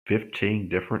 15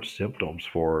 different symptoms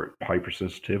for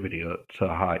hypersensitivity to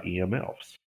high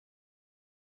EMFs.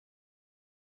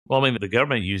 Well, I mean, the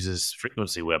government uses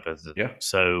frequency weapons, Yeah,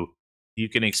 so you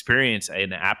can experience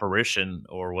an apparition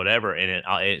or whatever, and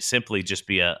it simply just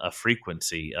be a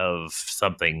frequency of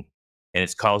something, and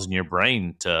it's causing your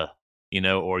brain to,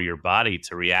 or your body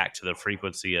to react to the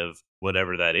frequency of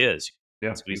whatever that is.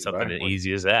 yeah, It could be something as exactly,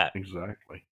 easy as that.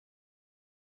 exactly.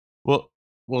 Well,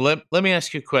 let me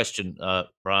ask you a question,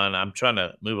 Brian. I'm trying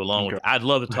to move along with. I'd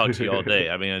love to talk to you all Okay. day.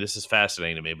 I mean, this is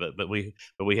fascinating to me, but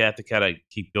we have to kind of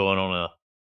keep going on a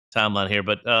timeline here.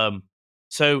 But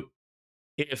so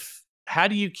if how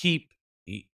do you keep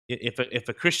if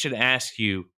a Christian asks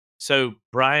you, so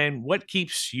Brian, what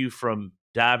keeps you from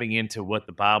diving into what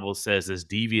the Bible says is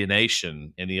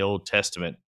deviation in the Old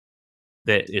Testament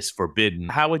that is forbidden?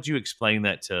 How would you explain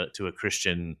that to a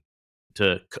Christian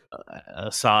to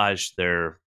assuage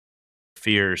their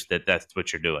fears that that's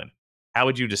what you're doing? How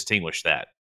would you distinguish that?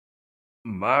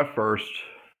 My first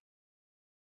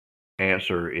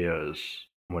answer is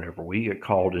whenever we get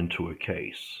called into a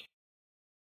case,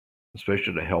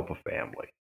 especially to help a family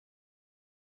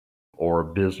or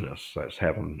a business that's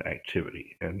having an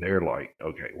activity, and they're like,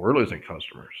 okay, we're losing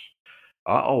customers.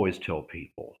 I always tell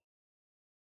people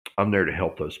I'm there to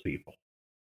help those people.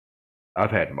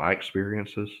 I've had my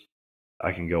experiences.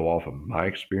 I can go off of my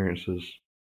experiences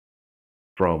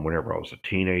from whenever I was a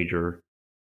teenager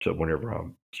to whenever I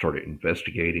started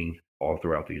investigating all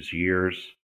throughout these years.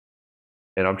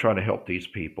 And I'm trying to help these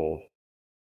people.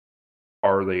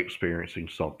 Are they experiencing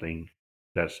something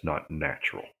that's not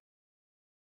natural?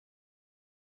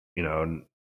 And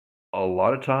a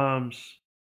lot of times,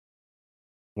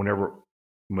 whenever,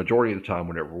 majority of the time,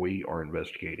 whenever we are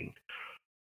investigating,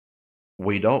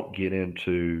 we don't get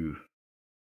into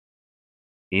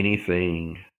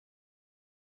anything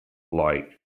like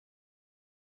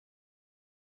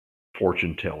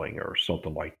fortune telling or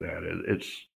something like that.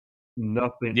 It's Yeah,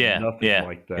 nothing yeah,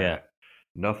 like yeah. that.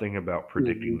 Nothing about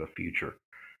predicting Mhm. the future.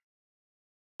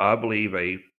 I believe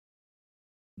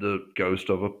the ghost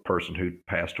of a person who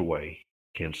passed away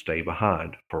can stay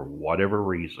behind for whatever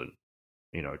reason.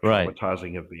 Right.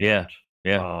 Traumatizing event. Yeah,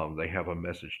 yeah, They have a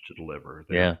message to deliver.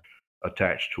 They're yeah,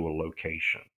 attached to a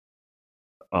location.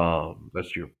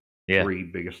 That's your yeah. three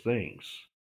biggest things.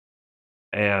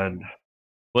 And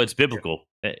Well, it's yeah, biblical.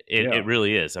 It yeah,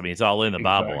 really is. I mean, it's all in the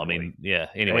Bible. I exactly. mean, yeah.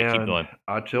 Anyway, keep And going.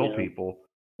 I tell Yeah. people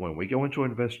when we go in to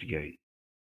investigate,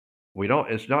 we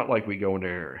don't, it's not like we go in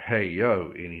there, hey,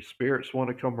 yo, any spirits want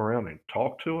to come around and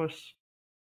talk to us?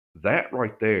 That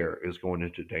right there is going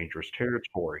into dangerous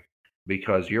territory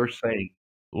because you're saying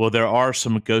Well, there are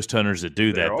some ghost hunters that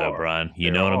do there that, though, are, Brian. You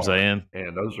there know what I'm are, saying?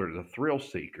 and those are the thrill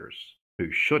seekers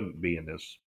who shouldn't be in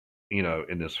this,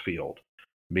 in this field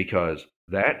because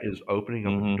that is opening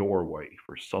up a Mhm. doorway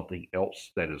for something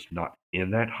else that is not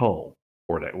in that home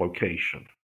or that location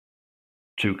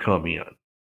to come in,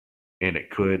 and it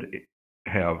could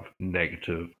have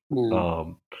negative, Mm.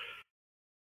 um,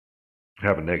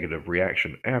 have a negative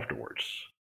reaction afterwards.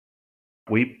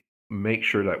 We make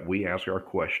sure that we ask our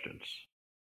questions.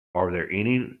 Are there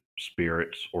any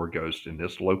spirits or ghosts in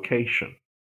this location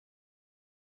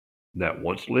that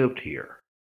once lived here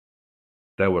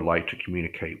that would like to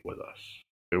communicate with us?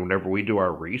 And whenever we do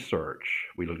our research,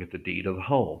 we look at the deed of the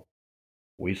home.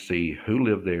 We see who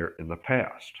lived there in the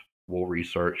past. We'll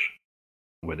research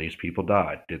when these people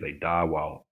died. Did they die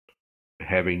while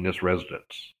having this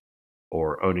residence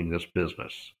or owning this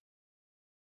business?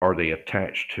 Are they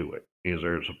attached to it? Is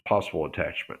there a possible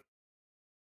attachment?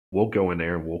 We'll go in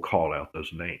there and we'll call out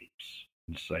those names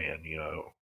and saying, you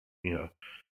know,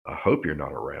 I hope you're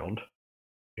not around.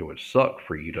 It would suck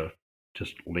for you to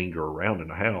just linger around in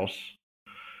the house.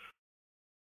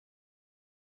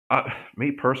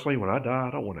 Me personally, when I die,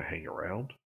 I don't want to hang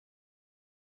around.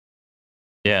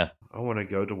 Yeah, I want to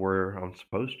go to where I'm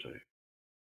supposed to.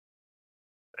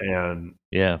 And,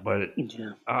 yeah, but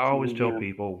Yeah. I always tell Yeah.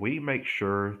 people we make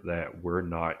sure that we're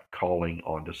not calling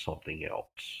onto something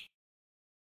else,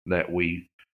 that we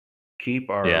keep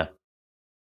yeah, our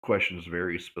questions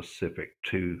very specific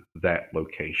to that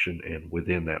location and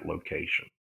within that location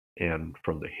and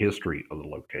from the history of the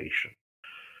location.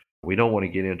 We don't want to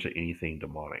get into anything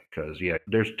demonic because, yeah,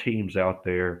 there's teams out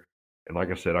there. And like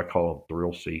I said, I call them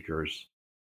thrill seekers.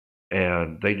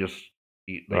 And they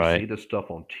see right. this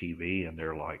stuff on TV and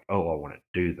they're like, oh, I want to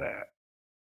do that.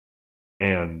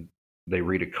 And they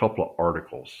read a couple of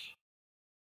articles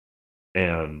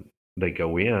and they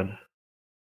go in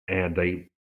and they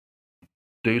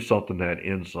do something that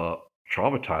ends up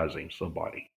traumatizing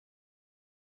somebody.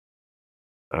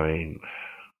 I mean,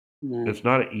 Mm. it's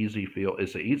not an easy field.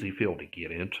 It's an easy field to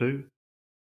get into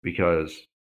because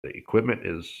the equipment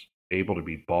is able to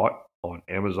be bought on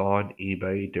Amazon,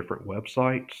 eBay, different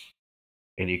websites,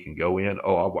 and you can go in.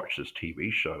 Oh, I watched this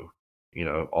TV show,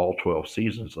 all 12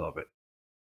 seasons of it.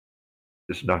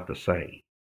 It's not the same.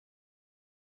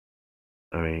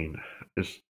 I mean,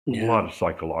 it's a lot Yeah. of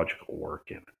psychological work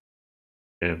in it,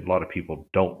 and a lot of people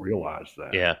don't realize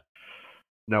that. Yeah,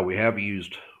 Now, we have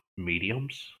used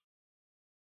mediums,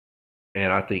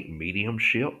 and I think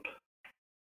mediumship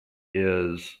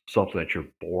is something that you're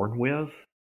born with.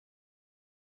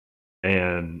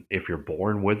 And if you're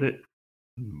born with it,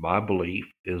 my belief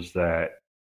is that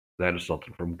that is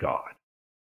something from God.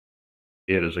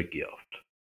 It is a gift.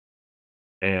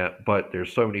 But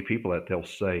there's so many people that they'll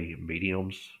say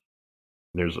mediums.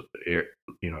 There's, eh,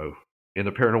 you know, in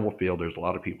the paranormal field, there's a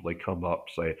lot of people, they come up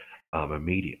say, I'm a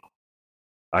medium.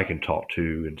 I can talk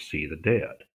to and see the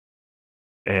dead.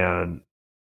 And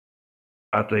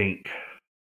I think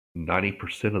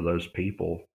 90% of those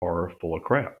people are full of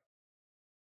crap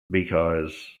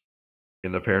because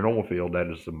in the paranormal field, that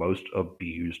is the most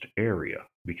abused area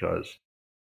because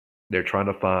they're trying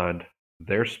to find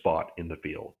their spot in the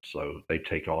field. So they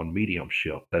take on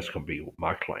mediumship. That's going to be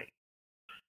my claim.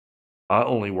 I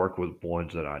only work with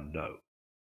ones that I know,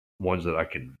 ones that I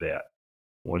can vet,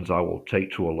 ones I will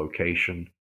take to a location,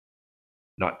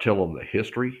 not tell them the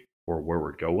history or where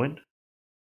we're going.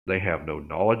 They have no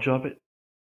knowledge of it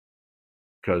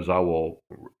because I will,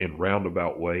 in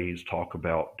roundabout ways, talk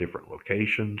about different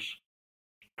locations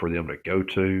for them to go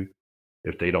to.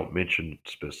 If they don't mention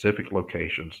specific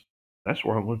locations, that's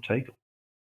where I'm going to take them.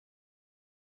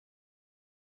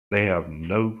 They have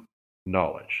no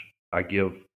knowledge. I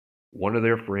give one of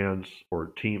their friends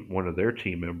or one of their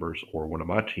team members or one of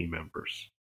my team members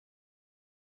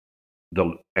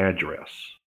the address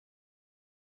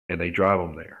and they drive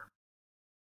them there.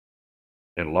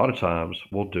 And a lot of times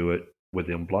we'll do it with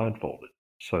them blindfolded.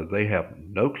 So they have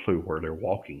no clue where they're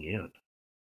walking in.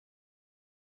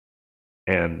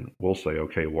 And we'll say,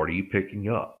 okay, what are you picking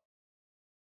up?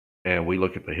 And we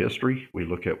look at the history, we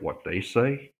look at what they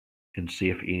say, and see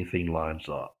if anything lines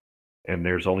up. And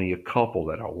there's only a couple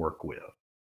that I work with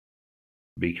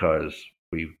because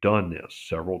we've done this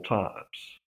several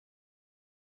times.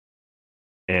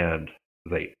 And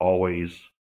they always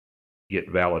get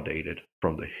validated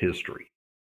from the history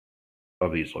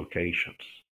of these locations.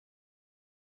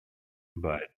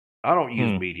 But I don't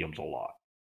use mediums a lot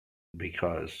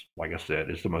because, like I said,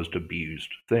 it's the most abused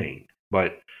thing.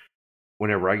 But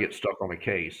whenever I get stuck on a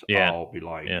case, I'll be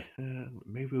like,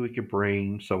 maybe we could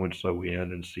bring so and so in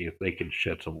and see if they can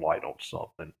shed some light on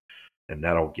something, and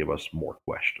that'll give us more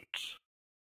questions.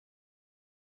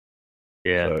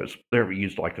 Yeah. So they're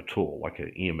used like a tool, like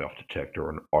an EMF detector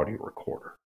or an audio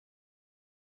recorder.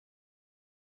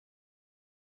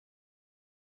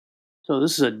 So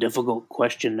this is a difficult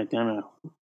question to kind of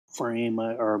frame,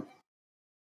 or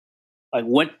like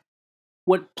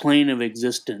what plane of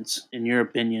existence, in your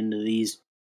opinion, do these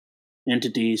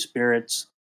entities, spirits,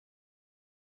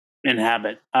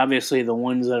 inhabit? Obviously, the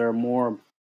ones that are more,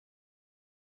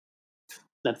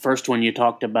 that first one you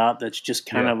talked about, that's just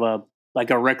kind of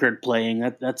like a record playing.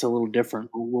 That's a little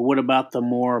different. Well, what about the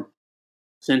more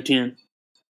sentient,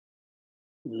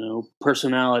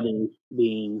 personality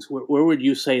beings? Where would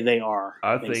you say they are?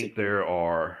 I think there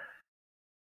are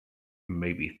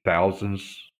maybe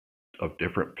thousands of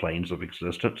different planes of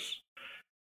existence,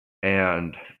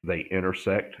 and they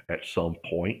intersect at some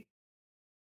point,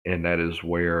 and that is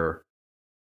where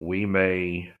we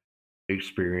may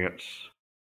experience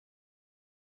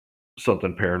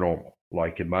something paranormal.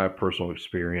 Like in my personal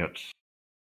experience,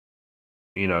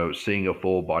 seeing a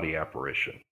full body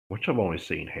apparition, which I've only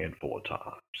seen a handful of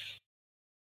times.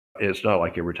 It's not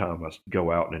like every time I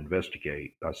go out and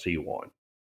investigate, I see one.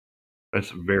 It's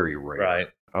very rare. Right.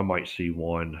 I might see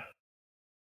one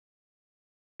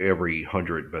every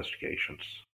 100 investigations.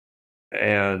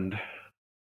 And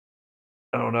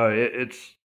I don't know,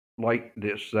 it's like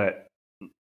this, that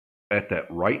at that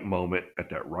right moment, at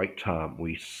that right time,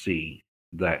 we see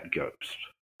that ghost.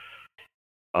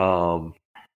 I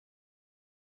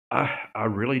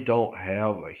really don't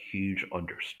have a huge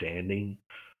understanding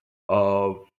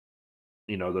of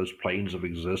those planes of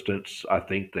existence. I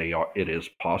think it is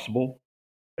possible.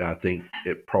 I think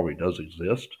it probably does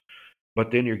exist. But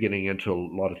then you're getting into a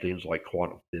lot of things like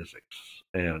quantum physics,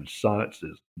 and science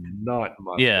is not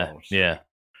my strong suit. Yeah.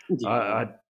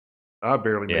 I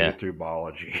barely made it through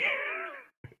biology.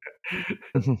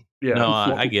 Yeah. No,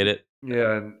 I get it.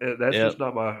 Yeah, and that's just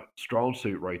not my strong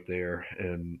suit right there.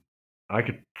 And I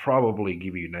could probably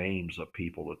give you names of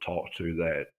people to talk to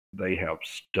that they have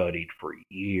studied for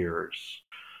years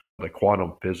the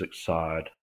quantum physics side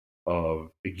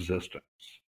of existence.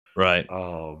 Right.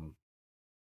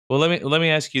 Well, let me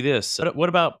ask you this: what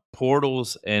about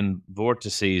portals and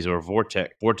vortices, or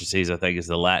vortices? I think is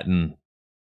the Latin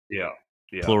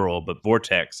plural, but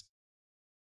vortex.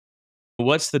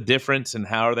 What's the difference, and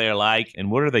how are they alike, and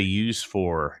what are they used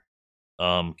for?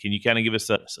 Can you kind of give us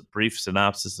a brief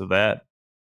synopsis of that?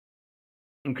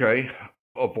 Okay,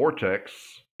 a vortex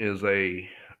is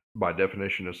by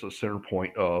definition, is the center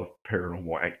point of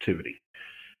paranormal activity.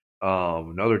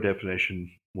 Another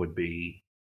definition would be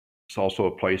it's also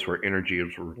a place where energy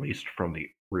is released from the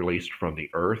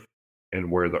earth,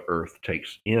 and where the earth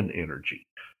takes in energy.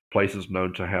 Places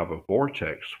known to have a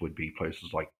vortex would be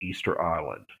places like Easter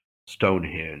Island,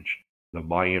 Stonehenge, the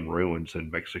Mayan ruins in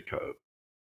Mexico.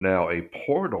 Now, a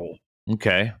portal,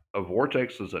 a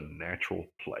vortex is a natural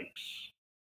place.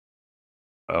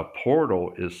 A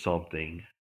portal is something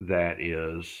that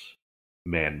is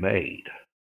man-made.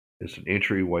 It's an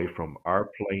entryway from our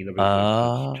plane of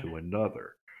existence to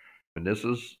another. And this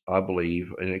is, I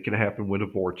believe, and it can happen with a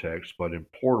vortex, but in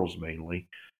portals mainly,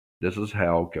 this is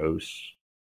how ghosts,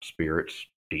 spirits,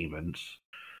 demons,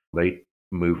 they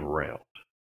move around.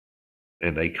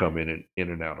 and they come in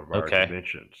and out of our Okay.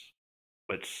 dimensions.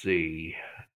 Let's see,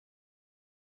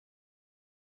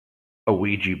 a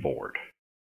Ouija board,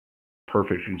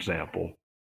 perfect example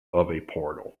of a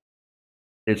portal.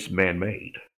 It's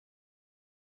man-made,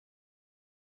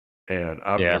 and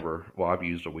Yeah. I've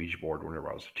used a Ouija board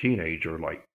whenever I was a teenager,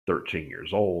 like 13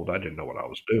 years old. I didn't know what I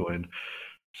was doing,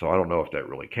 so I don't know if that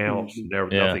really counts. Mhm.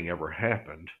 Never, Yeah. nothing ever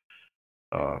happened,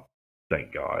 uh,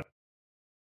 thank God.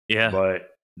 Yeah.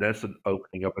 But that's an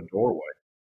opening up a doorway.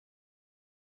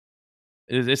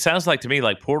 It sounds like to me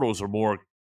like portals are more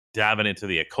diving into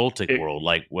the occultic It world,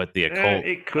 like what the occult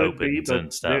it could be, opens but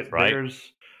and stuff, right?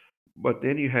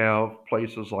 then you have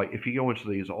places like if you go into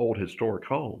these old historic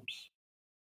homes,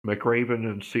 McRaven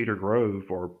and Cedar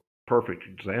Grove are perfect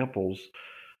examples.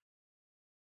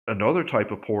 Another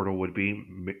type of portal would be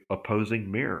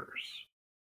opposing mirrors.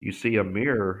 You see a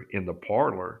mirror in the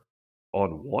parlor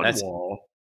on one That's wall,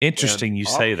 and interesting you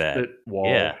say that. opposite wall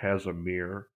Yeah. has a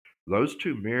mirror. Those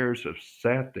two mirrors have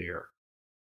sat there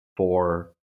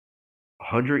for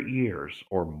 100 years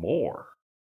or more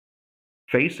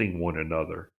facing one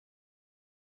another.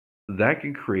 That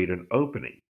can create an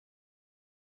opening,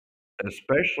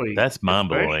 That's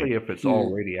mind-blowing. especially if it's Hmm.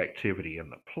 already activity in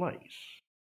the place.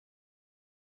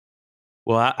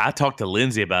 Well, I talked to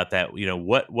Lindsay about that.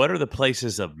 What are the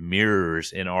places of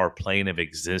mirrors in our plane of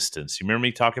existence? You remember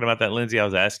me talking about that, Lindsay? I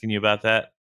was asking you about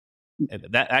that. And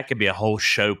that could be a whole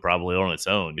show probably on its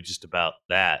own, but just about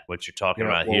that, what you're talking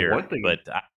Yeah, about well, here. But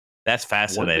that's one thing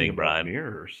fascinating, about Brian.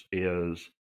 mirrors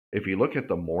is if you look at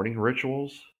the mourning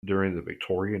rituals during the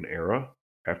Victorian era,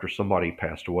 after somebody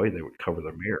passed away, they would cover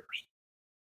their mirrors.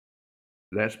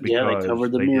 That's Yeah, they because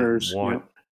covered the they didn't mirrors. want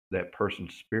Yep. that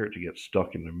person's spirit to get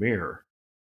stuck in the mirror.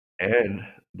 And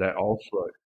that also,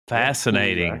 yeah, Hmm.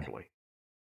 Fascinating. exactly.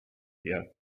 Yeah.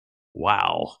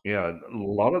 Wow. Yeah. A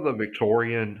lot of the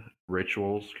Victorian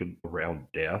rituals around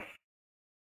death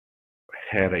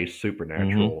had a Mhm.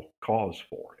 supernatural cause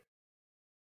for it.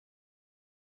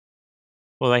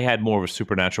 Well, they had more of a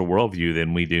supernatural worldview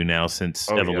than we do now since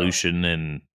Oh, yeah. evolution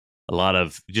and a lot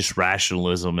of just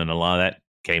rationalism and a lot of that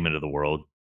came into the world.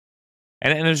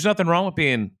 And there's nothing wrong with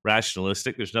being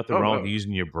rationalistic. There's nothing Oh, wrong with no.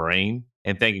 using your brain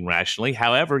and thinking rationally.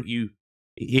 However,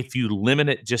 if you limit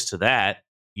it just to that,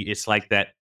 it's like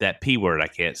that p word I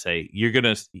can't say.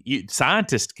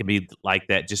 Scientists can be like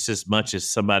that just as much as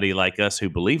somebody like us who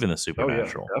believe in the Oh, yeah,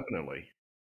 supernatural. definitely.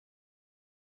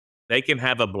 They can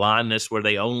have a blindness where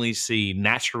they only see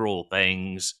natural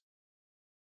things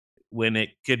when it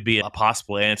could be a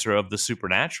possible answer of the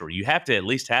supernatural. You have to at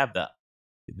least have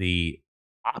the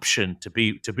option to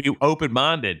be open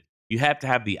minded. You have to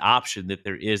have the option that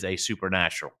there is a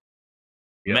supernatural.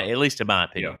 Yeah, At least in my yeah,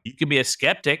 opinion, you can be a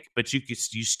skeptic, but you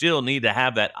still need to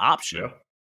have that option yeah,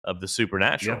 of the yeah,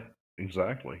 supernatural.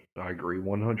 exactly. I agree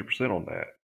 100% on that.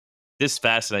 This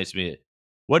fascinates me.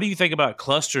 What do you think about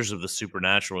clusters of the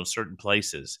supernatural in certain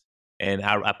places? And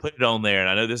I put it on there, and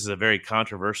I know this is a very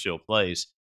controversial place,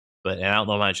 but and I don't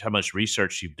know how much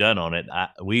research you've done on it.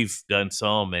 We've done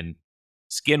some in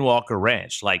Skinwalker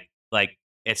Ranch, like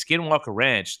at Skinwalker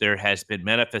Ranch, there has been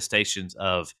manifestations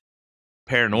of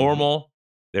Mhm. paranormal.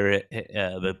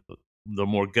 The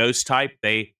more ghost type.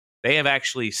 They have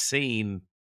actually seen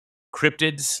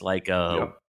cryptids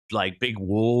Yeah, like big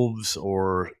wolves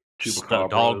or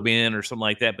dog chupacabras. men or something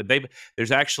like that. But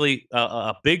there's actually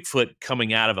a Bigfoot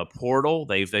coming out of a portal.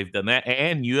 They've done that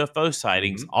and UFO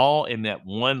sightings Mhm. all in that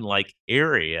one like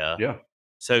area. Yeah.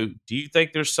 So do you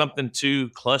think there's something to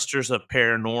clusters of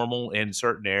paranormal in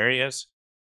certain areas?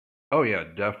 Oh, yeah,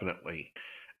 definitely.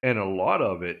 And a lot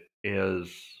of it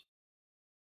is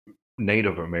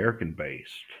Native American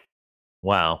based.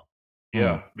 Wow. Hmm.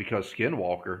 Yeah, because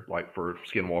Skinwalker, like for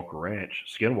Skinwalker Ranch,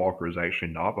 Skinwalker is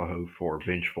actually Navajo for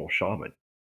vengeful shaman.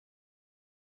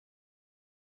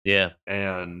 Yeah.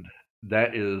 And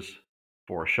that is,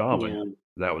 for a shaman, Yeah.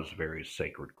 that was very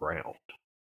sacred ground.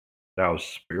 That was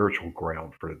spiritual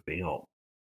ground for them.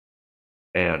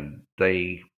 And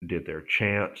they did their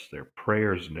chants, their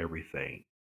prayers, and everything.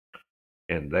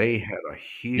 And they had a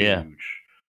Yeah. huge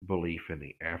belief in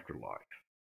the afterlife,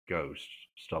 ghosts,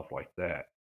 stuff like that.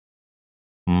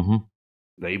 Hmm.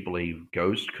 They believed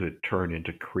ghosts could turn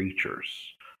into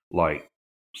creatures like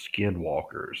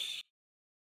skinwalkers.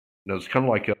 Now, it's kind of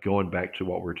like going back to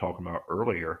what we were talking about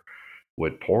earlier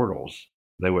with portals.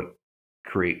 They would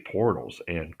create portals,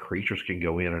 and creatures can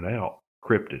go in and out.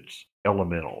 Cryptids,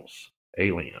 elementals,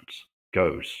 aliens,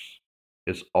 ghosts.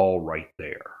 It's all right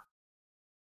there.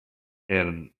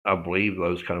 And I believe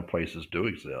those kind of places do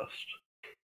exist.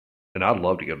 And I'd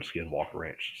love to go to Skinwalker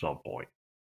Ranch at some point.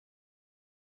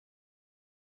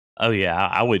 Oh yeah,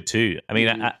 I would too. I mean,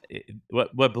 Mhm.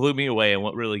 what blew me away and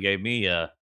what really gave me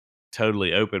a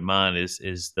totally open mind is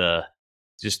the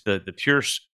just the pure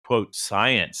quote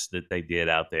science that they did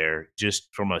out there,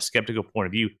 just from a skeptical point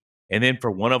of view, and then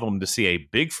for one of them to see a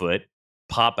Bigfoot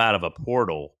pop out of a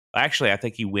portal. Actually, I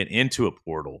think he went into a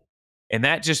portal, and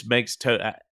that just makes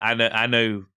I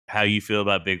know how you feel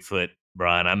about Bigfoot,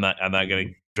 Brian. I'm not going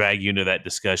to Mhm. drag you into that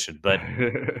discussion, but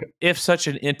if such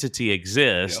an entity Yeah,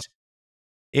 exists,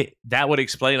 that would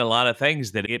explain a lot of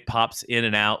things, that it pops in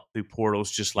and out through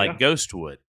portals just yeah, like Ghost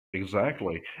would.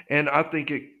 exactly. And I think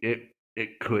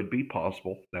it could be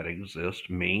possible that exists.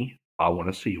 Me, I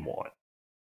want to see one,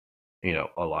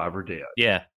 alive or dead.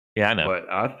 Yeah. Yeah, I know. But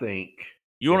I think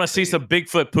You if wanna see they, some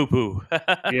Bigfoot poo poo.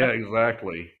 yeah, exact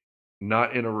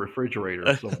not in a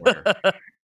refrigerator somewhere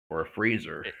or a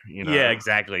freezer. Yeah,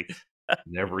 exactly.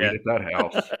 Never eat Yeah. at that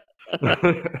house.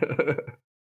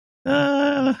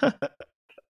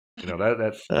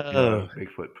 That's Oh,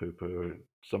 Bigfoot poo poo at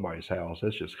somebody's house.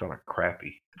 That's just kind of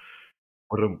crappy.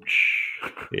 But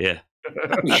yeah.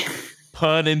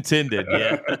 Pun intended,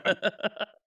 yeah.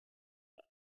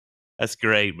 That's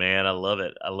great, man. I love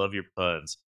it. I love your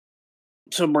puns.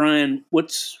 So, Brian,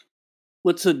 what's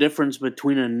the difference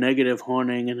between a negative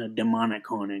haunting and a demonic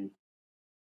haunting?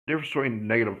 difference between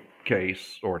negative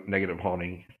case or negative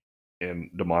haunting and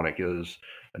demonic is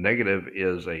a negative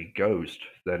is a ghost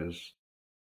that is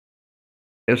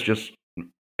it's just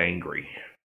angry,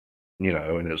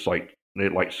 and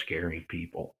it likes scaring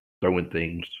people, throwing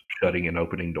things, shutting and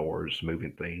opening doors,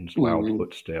 moving things, loud Mhm.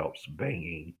 footsteps,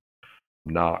 banging,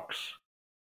 knocks,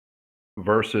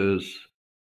 versus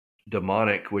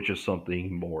demonic, which is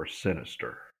something more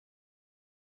sinister,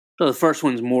 So the first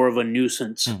one's more of a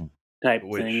nuisance Mhm. type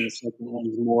thing. The which second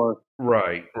one's more.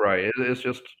 right, right. It's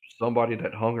just somebody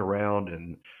that hung around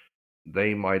and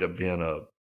they might have been a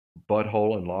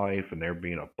butthole in life and they're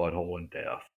being a butthole in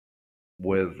death.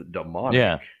 With demonic,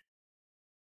 Yeah,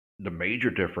 the major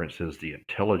difference is the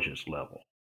intelligence level.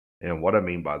 And what I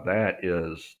mean by that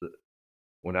is that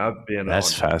when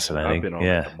that's I've fascinating. been on a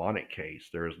Yeah. demonic case,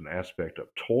 there's an aspect of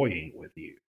toying with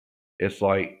you. It's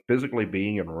like physically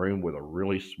being in a room with a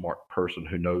really smart person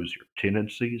who knows your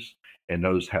tendencies and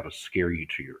knows how to scare you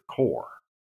to your core,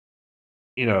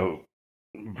 you know,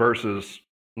 versus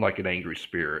like an angry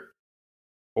spirit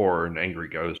or an angry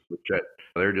ghost, which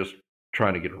they're just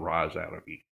trying to get a rise out of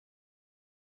you.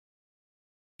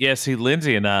 Yeah, see,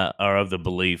 Lindsay and I are of the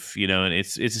belief, and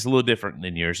it's just a little different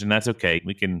than yours, and that's okay.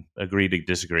 We can agree to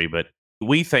disagree, but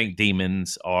we think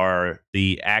demons are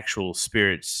the actual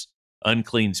spirits,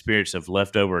 unclean spirits of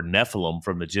leftover Nephilim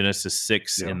from the Genesis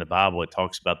 6 Yeah. in the Bible. It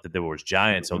talks about that there was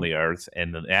giants on Mhm. the earth,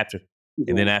 and then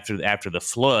Mhm. after the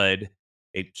flood,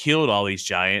 it killed all these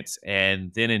giants,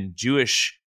 and then in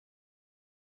Jewish,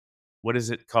 what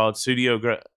is it called?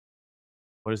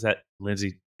 What is that?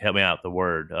 Lindsay, help me out. The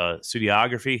word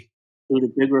studiography.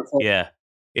 Pseudepigrapha. Yeah.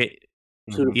 It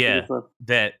Mhm. yeah, Pseudepigrapha.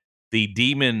 that the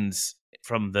demons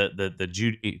from the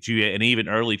Judea and even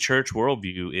early church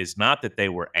worldview is not that they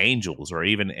were angels or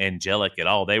even angelic at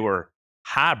all. They were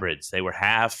hybrids. They were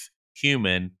half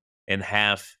human and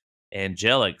half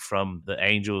angelic from the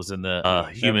angels and the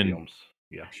Yeah, human Nephiums.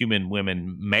 Yeah.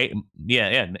 women.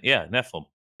 Yeah, Nephilim.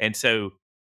 And so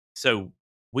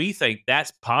we think that's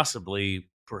possibly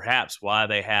perhaps why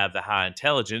they have the high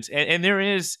intelligence. And there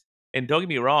is, and don't get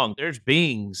me wrong, there's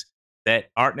beings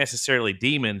that aren't necessarily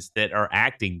demons that are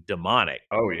acting demonic.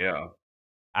 Oh, yeah.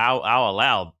 I'll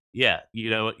allow, yeah,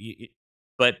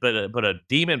 but a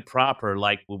demon proper,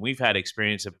 like when we've had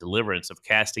experience of deliverance, of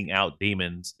casting out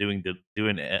demons, doing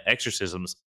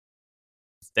exorcisms,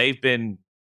 they've been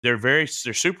they're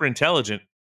super intelligent.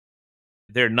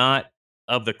 They're not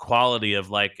of the quality of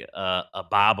like a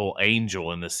Bible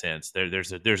angel in the sense.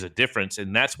 There's a difference,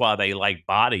 and that's why they like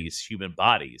bodies, human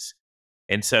bodies.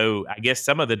 And so I guess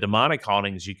some of the demonic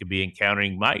hauntings you could be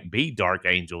encountering might be dark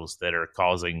angels that are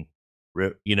causing,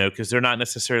 because they're not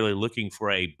necessarily looking for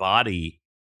a body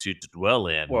to dwell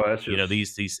in. Well, that's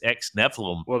just These ex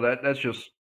Nephilim. that's just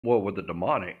well, with the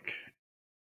demonic,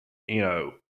 you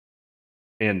know,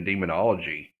 in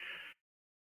demonology,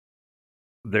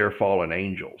 they're fallen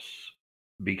angels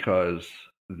because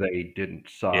they didn't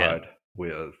Yeah, side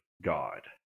with God.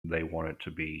 They wanted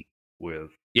to be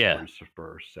with yeah.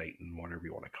 Lucifer, Satan, whatever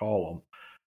you want to call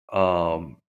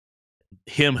them.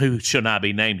 Him who shall not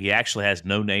be named. He actually has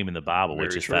no name in the Bible, which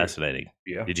Very is true. fascinating.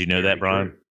 Yeah, Did you know that, very Brian?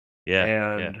 true. Yeah,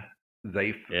 yeah, And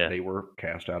yeah. they were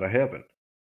cast out of heaven,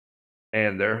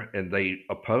 and they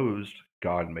opposed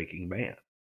God making man.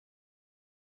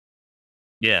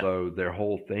 Yeah. So their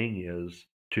whole thing is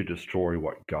to destroy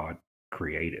what God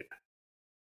created.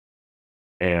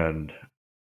 and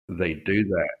they do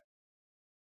that.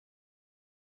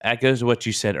 That goes to what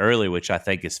you said earlier, which I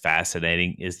think is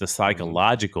fascinating, is the Mhm.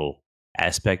 psychological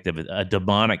aspect of it. A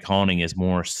demonic haunting is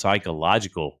more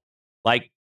psychological.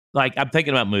 Like I'm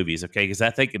thinking about movies, okay? Because I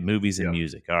think of movies and Yeah,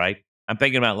 music, all right? I'm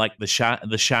thinking about like The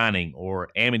Shining or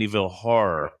Amityville yeah,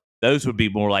 Horror. Those would be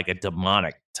more like a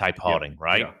demonic type yeah, haunting,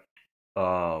 right?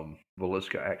 yeah.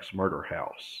 Villisca Axe Murder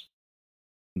House,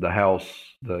 the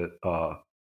house that,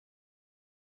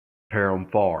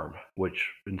 Perham Farm, which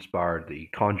inspired the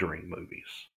Conjuring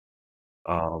movies.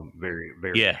 Very,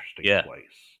 very Yeah, interesting yeah.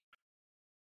 place.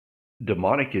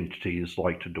 Demonic entities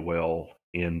like to dwell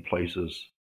in places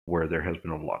where there has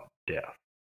been a lot of death,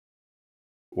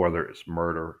 whether it's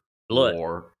murder, Blood.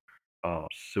 war, Mhm.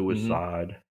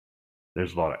 suicide.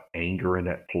 There's a lot of anger in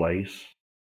that place.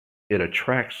 It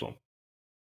attracts them,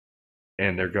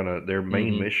 and their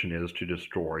main Mhm. mission is to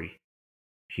destroy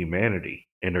humanity,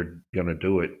 and they're gonna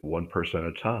do it one person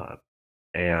at a time,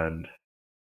 and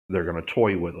they're gonna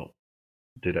toy with them,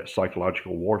 do that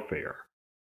psychological warfare,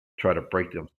 try to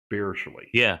break them spiritually,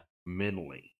 Yeah.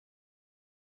 mentally.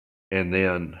 And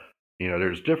then,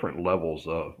 there's different levels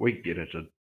of we could get into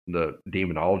the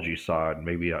demonology side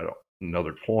maybe at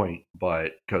another point,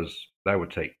 but because that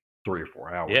would take 3 or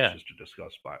 4 hours Yeah. just to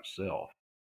discuss by itself.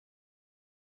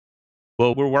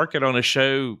 Well, we're working on a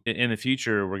show in the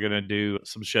future. We're going to do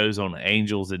some shows on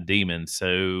angels and demons.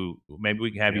 So maybe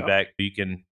we can have you Yeah. back. You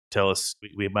can tell us.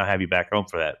 We might have you back on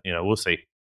for that. We'll see.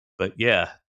 But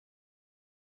yeah,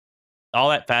 all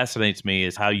that fascinates me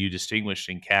is how you distinguish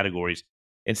in categories.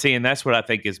 And seeing that's what I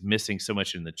think is missing so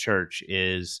much in the church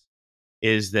is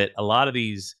that a lot of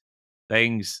these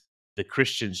things the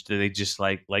Christians do, they just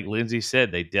like Lindsay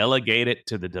said, they delegate it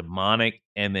to the demonic.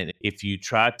 And then if you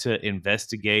try to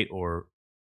investigate or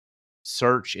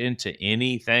search into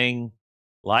anything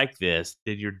like this,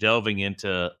 then you're delving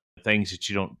into things that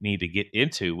you don't need to get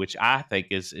into, which I think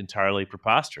is entirely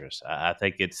preposterous. I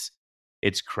think it's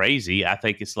crazy. I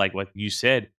think it's like what you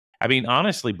said. I mean,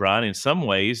 honestly, Brian, in some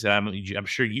ways, I'm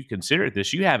sure you consider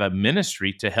this. You have a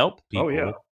ministry to help Oh, yeah.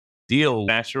 people deal with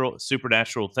natural,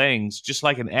 supernatural things, just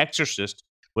like an exorcist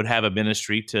would have a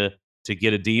ministry to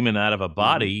get a demon out of a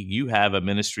body. Mhm. You have a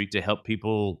ministry to help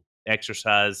people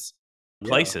exercise Yeah.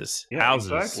 places, Yeah,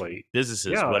 houses, exactly.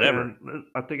 businesses, Yeah, whatever. and,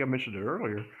 I think I mentioned it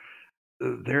earlier,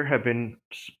 there have been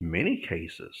many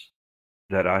cases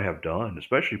that I have done,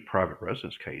 especially private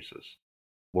residence cases,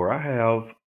 where I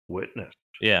have witnessed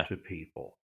Yeah. to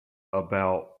people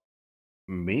about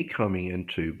me coming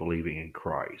into believing in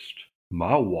Christ,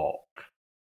 my walk,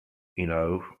 you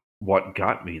know, what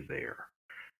got me there.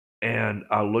 And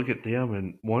I look at them,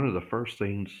 and one of the first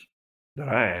things that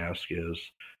I ask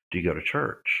is, do you go to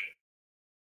church?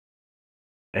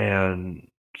 And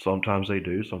sometimes they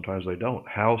do, sometimes they don't.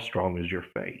 How strong is your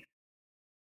faith?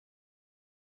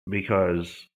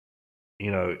 Because,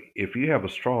 if you have a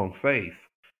strong faith,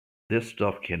 this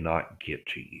stuff cannot get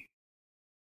to you.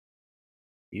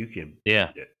 You can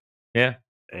Yeah. beat it. Yeah.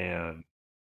 And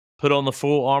Put on the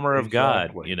full armor of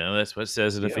God. exactly. That's what it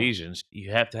says in Yeah. Ephesians.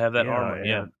 You have to have that Yeah. armor.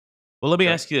 Yeah. And Well, let me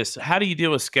that, ask you this. How do you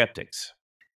deal with skeptics?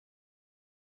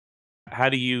 How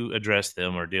do you address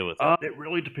them or deal with them? it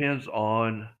really depends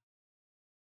on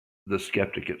the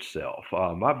skeptic itself.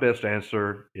 My best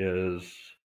answer is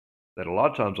that a lot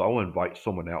of times I will invite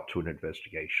someone out to an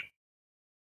investigation.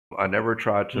 I never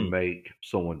try to Hmm. make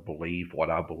someone believe what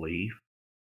I believe.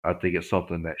 I think it's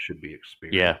something that should be Yeah.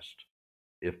 experienced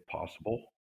if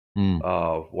possible. Hmm.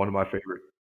 One of my favorite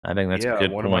I think that's a yeah,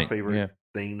 good one of my point. favorite Yeah.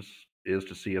 things is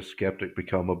to see a skeptic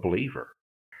become a believer.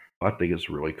 I think it's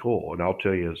really cool, and I'll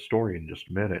tell you a story in just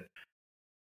a minute.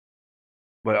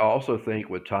 But I also think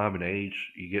with time and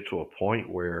age, you get to a point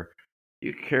where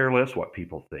you care less what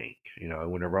people think.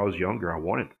 Whenever I was younger, I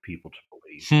wanted people to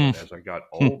believe, Hmm. but as I got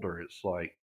Hmm. older, it's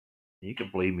like you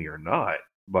can believe me or not,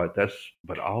 but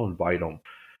I'll invite them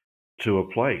to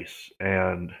a place,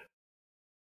 and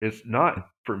it's not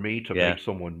for me to Yeah. make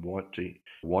someone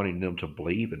wanting them to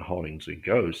believe in hauntings and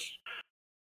ghosts.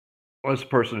 Unless a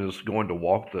person is going to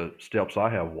walk the steps I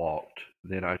have walked,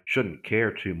 then I shouldn't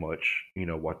care too much,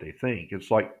 what they think.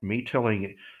 It's like me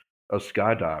telling a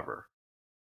skydiver,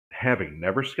 having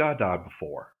never skydived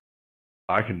before,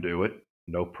 I can do it,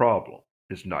 no problem.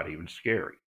 It's not even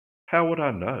scary. How would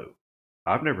I know?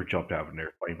 I've never jumped out of an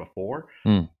airplane before.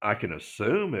 Hmm. I can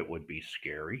assume it would be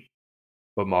scary,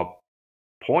 but my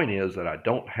point is that I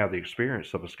don't have the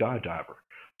experience of a skydiver.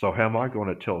 So how am I going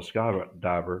to tell a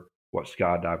skydiver what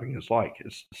skydiving is like?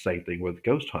 It's the same thing with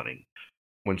ghost hunting.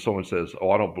 When someone says, "Oh,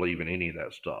 I don't believe in any of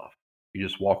that stuff," you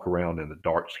just walk around in the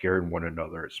dark, scaring one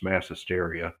another. It's mass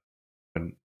hysteria,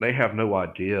 and they have no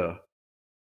idea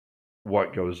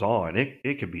what goes on.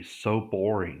 It can be so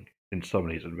boring in some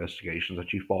of these investigations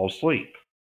that you fall asleep.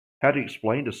 How do you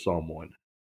explain to someone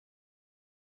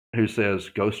who says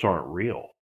ghosts aren't real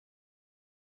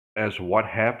as what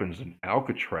happens in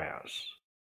Alcatraz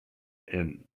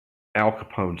in Al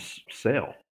Capone's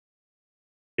cell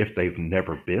if they've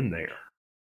never been there?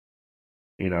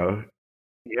 You know,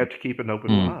 you have to keep an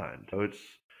open Hmm. mind. So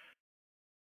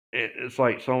it's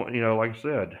like, so, like I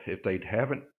said, if they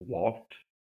haven't walked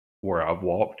where I've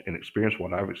walked and experienced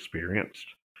what I've experienced,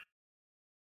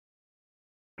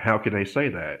 how can they say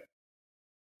that?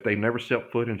 If they've never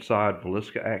stepped foot inside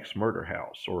Villisca Axe Murder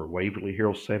House or Waverly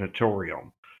Hills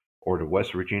Sanatorium or the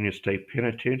West Virginia State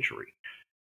Penitentiary,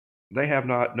 they have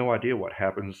no idea what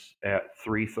happens at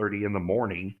 3:30 in the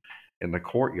morning in the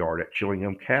courtyard at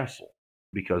Chillingham Castle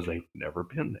because they've never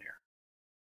been there.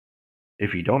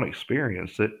 If you don't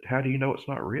experience it, how do you know it's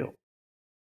not real?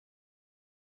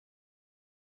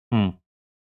 Hmm.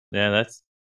 Yeah,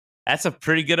 that's a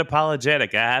pretty good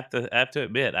apologetic. I have to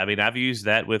admit. I mean, I've used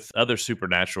that with other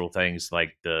supernatural things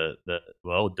like the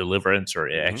deliverance or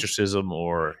Hmm. exorcism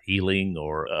or healing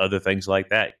or other things like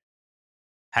that.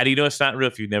 How do you know it's not real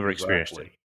if you've never experienced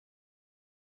it?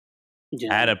 Exactly.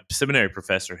 I had Yeah. a seminary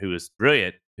professor who was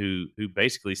brilliant, who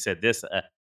basically said this: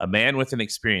 a man with an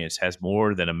experience has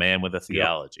more than a man with a Yep.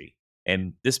 theology.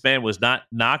 And this man was not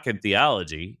knocking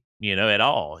theology, at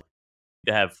all,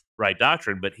 to have right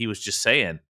doctrine, but he was just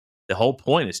saying the whole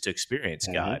point is to experience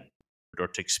God Hmm. or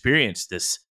to experience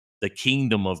the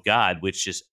kingdom of God, which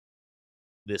is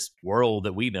this world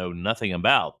that we know nothing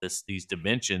about, these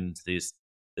dimensions, this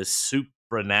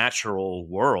supernatural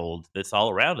world that's all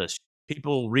around us.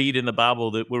 People read in the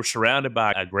Bible that we're surrounded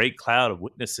by a great cloud of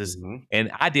witnesses. Hmm. And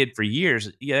I did for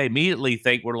years. Yeah, they immediately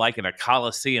think we're like in a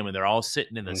coliseum and they're all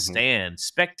sitting in the Hmm. stand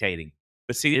spectating.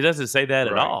 But see, it doesn't say that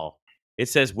at Right. all. It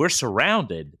says we're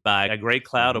surrounded by a great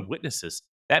cloud Hmm. of witnesses.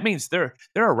 That means they're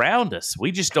around us.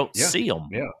 We just don't Yeah. see them.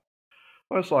 Yeah.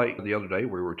 Well, it's like the other day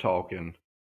we were talking.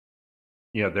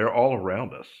 Yeah, they're all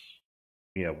around us.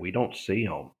 Yeah, we don't see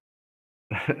them.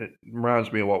 It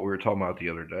reminds me of what we were talking about the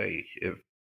other day. If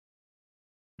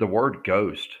the word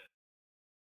ghost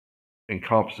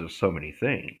encompasses so many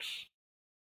things,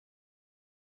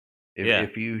 Yeah,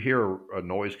 if you hear a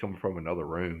noise coming from another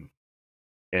room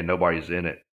and nobody's in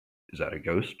it, is that a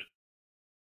ghost?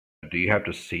 Do you have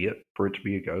to see it for it to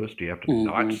be a ghost? Do you have to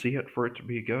not Hmm. see it for it to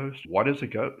be a ghost? What is a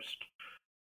ghost?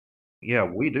 Yeah,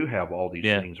 we do have all these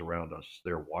yeah. things around us.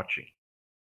 They're watching.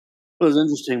 It was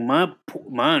interesting.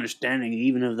 My understanding,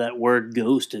 even of that word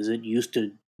 "ghost," is it used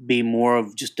to be more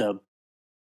of just a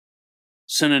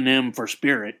synonym for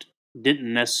spirit.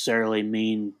 Didn't necessarily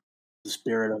mean the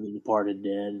spirit of the departed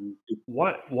dead. And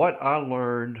What I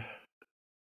learned,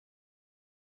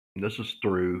 this is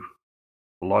through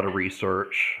a lot of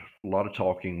research, a lot of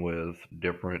talking with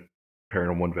different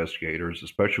paranormal investigators,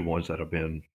 especially ones that have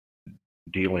been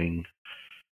dealing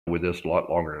with this a lot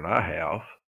longer than I have.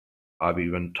 I've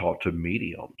even talked to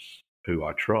mediums who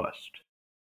I trust.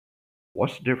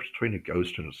 What's the difference between a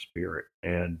ghost and a spirit?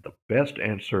 And the best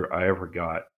answer I ever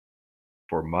got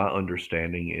for my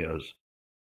understanding is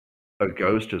a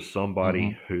ghost is Hmm.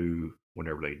 somebody who,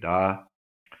 whenever they die,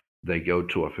 they go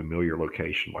to a familiar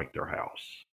location like their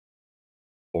house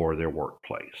or their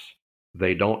workplace.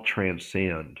 They don't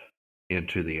transcend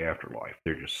into the afterlife.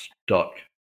 They're just stuck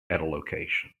at a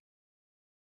location.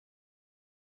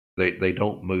 They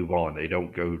don't move on. They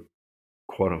don't go,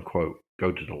 quote unquote,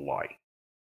 go to the light.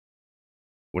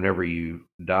 Whenever you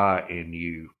die and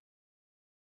you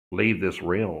leave this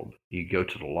realm, you go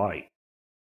to the light.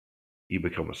 You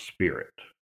become a spirit.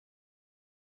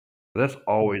 That's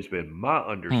always been my Hmm.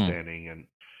 understanding, and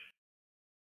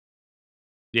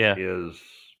Yeah. is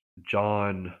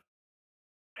John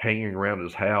hanging around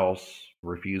his house,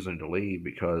 refusing to leave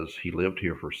because he lived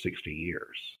here for 60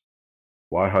 years.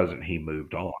 Why hasn't he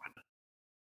moved on?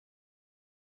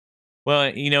 Well,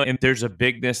 and there's a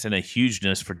bigness and a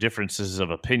hugeness for differences of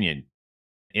opinion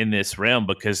in this realm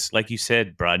because, like you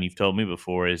said, Brian, you've told me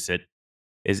before, is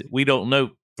we don't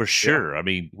know for Yeah, sure. I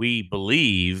mean, we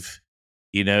believe,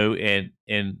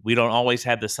 and we don't always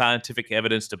have the scientific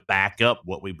evidence to back up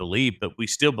what we believe, but we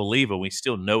still believe and we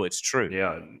still know it's true.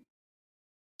 yeah,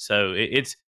 So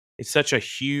it's such a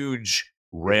huge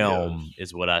it is. realm,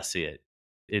 is what I see it.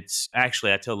 It's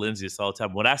actually, I tell Lindsay this all the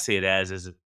time. What I see it as is,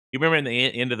 you remember in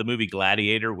the end of the movie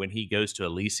Gladiator when he goes to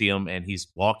Elysium and he's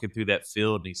walking through that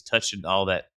field and he's touching all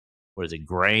that, what is it,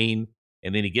 grain,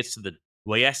 and then he gets to the,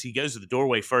 well, yes, he goes to the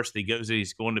doorway first. He goes,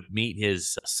 he's going to meet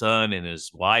his son and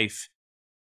his wife,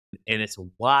 and it's a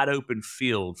wide open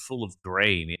field full of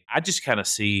grain. I just kind of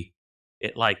see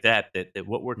it like that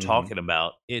what we're Mhm. talking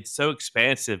about, it's so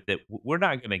expansive that we're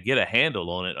not going to get a handle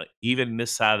on it, even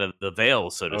this side of the veil,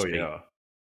 so to Oh, speak. yeah.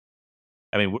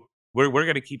 I mean, we're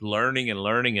going to keep learning and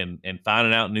learning and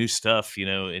finding out new stuff,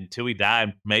 until we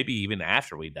die, maybe even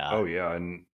after we die. Oh, yeah,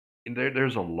 and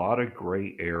there's a lot of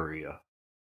gray area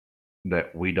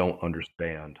that we don't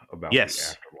understand about the Yes,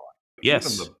 afterlife.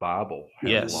 Even yes, the Bible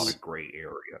has a lot Hmm. yes, of gray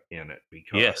area in it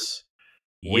because yes,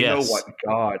 we know what yes.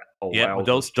 God Yeah, but allows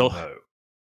don't us to don't know.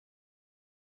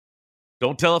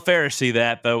 don't tell a Pharisee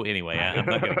that though. Anyway, I'm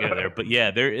not going to go there. But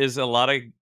yeah, there is a lot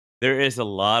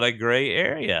of gray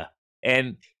area,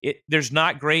 and there's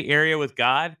not gray area with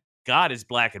God. God is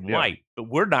black and Yeah, white, but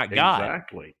we're not God.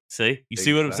 exactly, See, you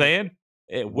see what I'm exactly. saying?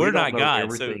 We We're don't not know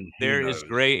God, so everything He there is knows.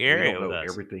 gray We area don't with know us.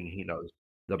 everything He knows.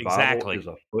 The Bible Exactly, is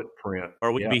a footprint.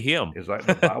 or we'd Yeah, be Him. is that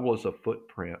the Bible is a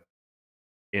footprint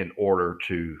in order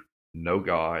to know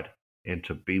God and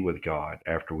to be with God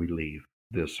after we leave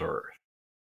this earth.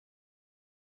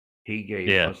 He gave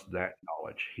Yeah, us that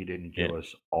knowledge. He didn't yeah, give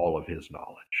us all of His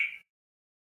knowledge.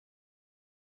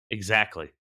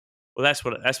 exactly. Well, that's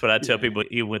what I tell Yeah. people,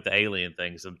 even with the alien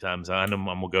thing. Sometimes I know I'm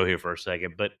gonna go here for a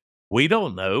second, but we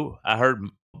don't know. I heard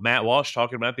Matt Walsh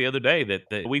talking about the other day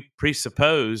that we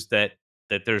presuppose that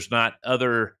there's not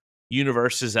other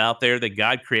universes out there that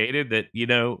God created that we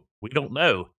don't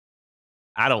know.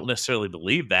 I don't necessarily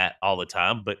believe that all the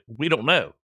time, but we don't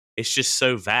know. It's just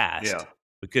so Yeah. vast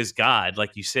because God,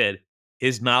 like you said,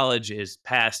 his knowledge is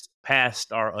past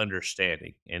our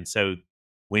understanding. And so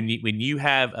when you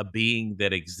have a being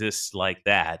that exists like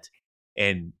that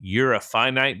and you're a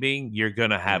finite being, you're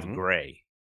going to have Mhm. gray.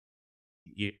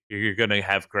 You're going to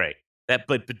have gray.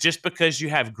 But just because you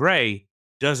have gray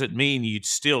doesn't mean you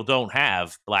still don't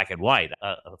have black and white.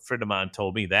 A friend of mine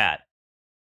told me that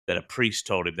a priest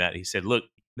told him that. He said, "Look,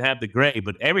 you can have the gray,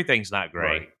 but everything's not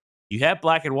gray. Right. You have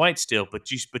black and white still,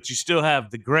 but you still have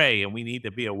the gray, and we need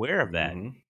to be aware of that,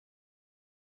 Mhm.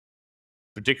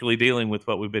 particularly dealing with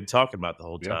what we've been talking about the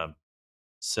whole Yeah. time."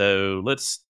 So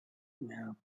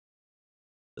Yeah.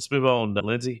 let's move on,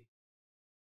 Lindsay.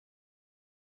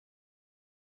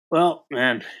 Well,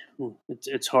 man,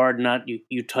 it's hard not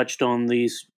you touched on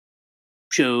these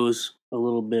shows a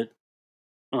little bit,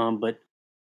 but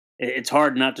it's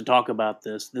hard not to talk about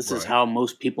this. This is Right. how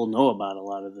most people know about a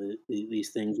lot of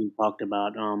these things we talked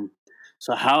about.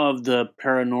 So how have the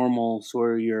paranormal,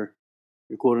 sort of your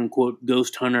quote unquote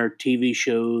ghost hunter TV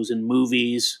shows and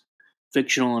movies,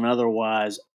 fictional and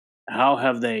otherwise, how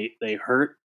have they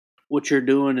hurt what you're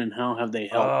doing, and how have they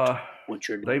helped Uh, what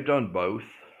you're doing? they've done both.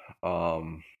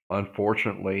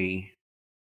 Unfortunately,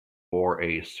 for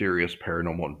a serious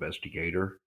paranormal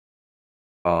investigator,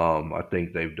 I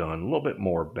think they've done a little bit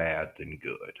more bad than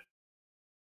good.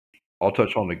 I'll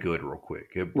touch on the good real quick.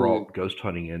 It Mm, brought ghost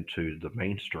hunting into the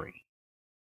mainstream.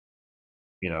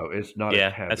 It's not a Yeah,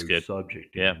 that's taboo good.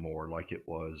 subject Yeah. anymore like it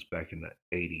was back in the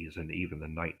 80s and even the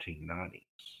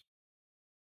 1990s.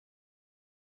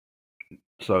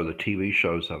 So the TV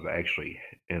shows have actually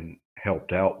and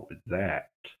helped out with that.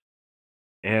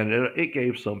 And it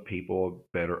gave some people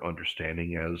a better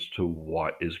understanding as to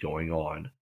what is going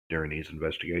on during these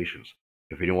investigations.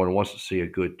 If anyone wants to see a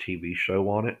good TV show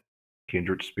on it,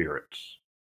 Kindred Spirits.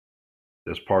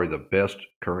 That's probably the best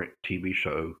current TV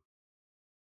show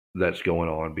that's going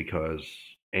on because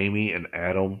Amy and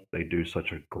Adam, they do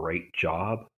such a great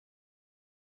job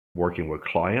working with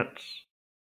clients.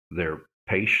 They're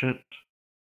patient.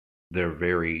 They're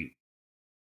very,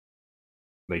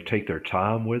 they take their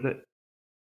time with it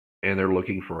and they're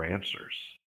looking for answers.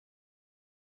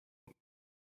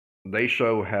 They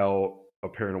show how a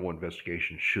paranormal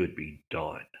investigation should be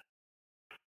done.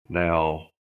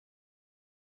 Now,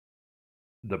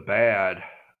 the bad,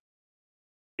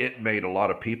 it made a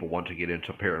lot of people want to get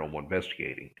into paranormal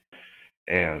investigating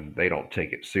and they don't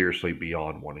take it seriously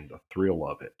beyond wanting the thrill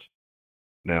of it.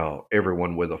 Now,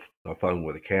 everyone with a phone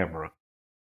with a camera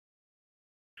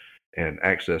and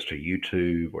access to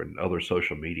YouTube or other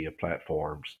social media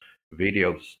platforms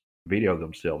videos video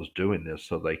themselves doing this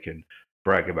so they can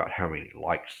brag about how many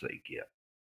likes they get.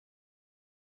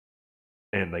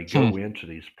 And they Hmm. go into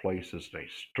these places, they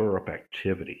stir up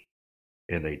activity,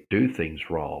 and they do things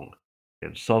wrong,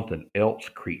 and something else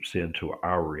creeps into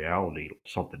our reality,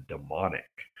 something demonic,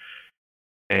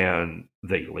 and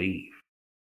they leave.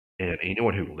 And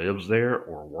anyone who lives there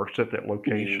or works at that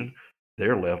yeah. location,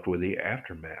 they're left with the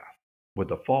aftermath, with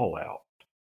the fallout.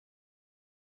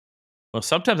 Well,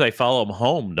 sometimes they follow them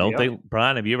home, don't Yeah, they,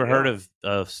 Brian? Have you ever heard yeah,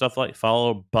 of stuff like I've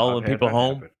following had people that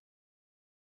home? happen.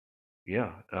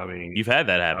 Yeah, I mean, You've had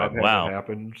that I've happen. had that Wow.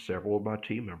 happen. Several of my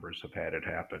team members have had it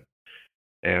happen.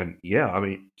 And yeah, I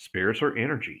mean, spirits are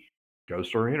energy.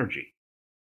 Ghosts are energy.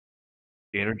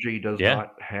 Energy does Yeah.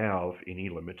 not have any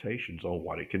limitations on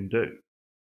what it can do.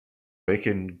 It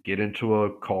can get into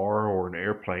a car or an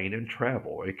airplane and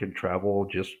travel. It can travel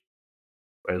just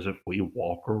as if we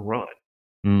walk or run.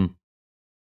 Mm.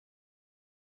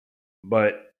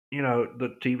 But,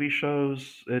 the TV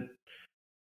shows, it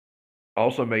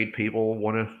also made people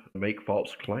want to make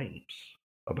false claims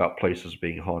about places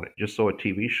being haunted just so a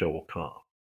TV show will come.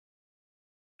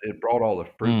 It brought all the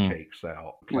Mm. fruitcakes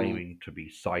out Mhm. claiming to be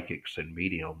psychics and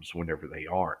mediums whenever they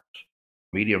aren't.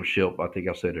 Mediumship, I think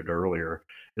I said it earlier,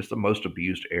 is the most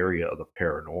abused area of the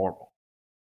paranormal.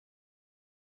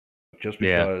 Just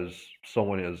Yeah. because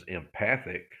someone is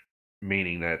empathic,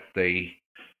 meaning that they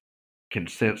can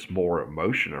sense more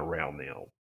emotion around them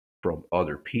from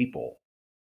other people,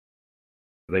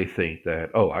 they think that,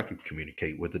 oh, I could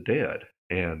communicate with the dead.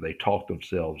 And they talk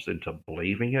themselves into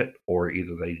believing it, or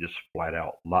either they just flat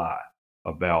out lie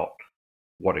about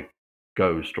what a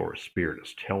ghost or a spirit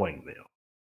is telling them.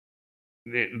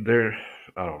 They're,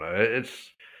 I don't know.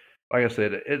 It's like I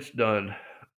said, it's done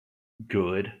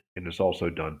good and it's also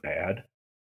done bad.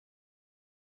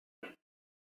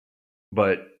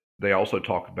 But they also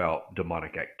talk about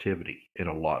demonic activity in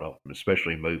a lot of them,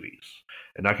 especially movies.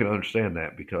 And I can understand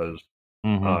that because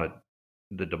Mhm. uh,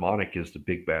 the demonic is the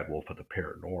big bad wolf of the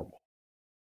paranormal.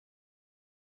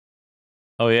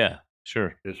 Oh, yeah.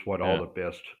 Sure. It's what all Yeah. the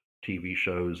best TV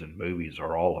shows and movies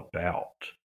are all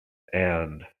about.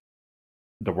 And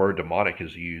the word demonic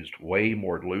is used way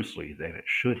more loosely than it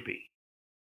should be.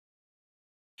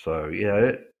 So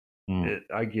yeah, Mm.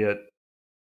 I get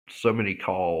so many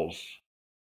calls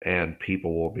and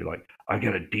people will be like, I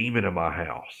got a demon in my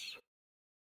house.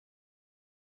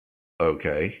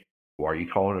 Okay. Why are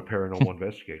you calling a paranormal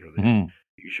investigator then? Mhm.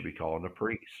 You should be calling a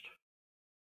priest.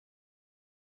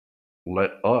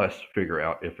 Let us figure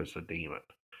out if it's a demon.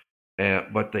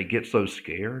 And but they get so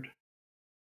scared,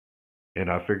 and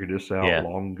I figured this out Yeah.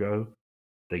 long ago.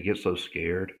 They get so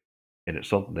scared, and it's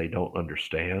something they don't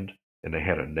understand, and they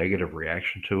had a negative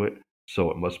reaction to it, so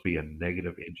it must be a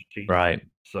negative entity. Right.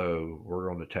 So we're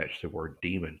going to attach the word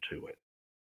demon to it,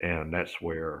 and that's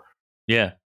where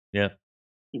Yeah. Yeah.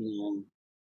 Mhm.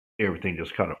 everything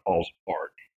just kind of falls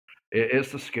apart.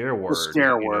 It's the scare The word,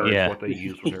 scare it's word. Yeah. what they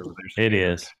use whenever they're It scared,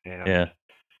 is. and Yeah.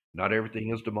 not everything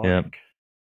is Yep. demonic.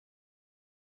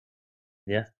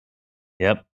 Yeah.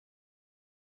 Yep.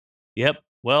 Yep.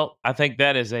 Well, I think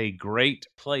that is a great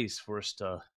place for us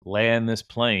to land this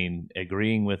plane,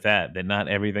 agreeing with that, that not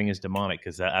everything is demonic,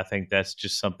 because I think that's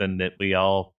just something that we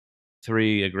all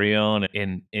three agree on.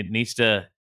 And it needs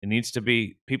to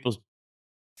be, people's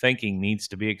thinking needs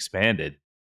to be expanded,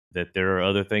 that there are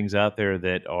other things out there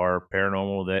that are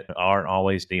paranormal that aren't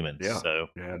always demons. Yeah, So,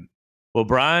 and well,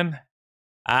 Brian,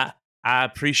 I I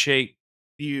appreciate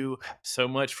you so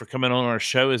much for coming on our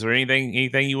show. Is there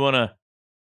anything you want to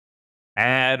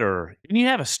add, or didn't you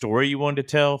have a story you wanted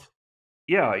to tell?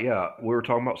 yeah, we were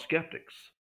talking about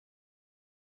skeptics.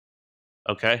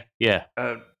 Okay. Yeah.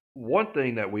 Uh, One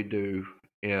thing that we do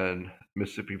in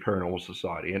Mississippi Paranormal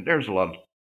Society, and there's a lot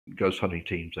of ghost hunting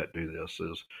teams that do this,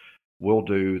 is we'll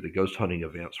do the ghost hunting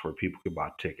events where people can buy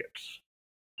tickets.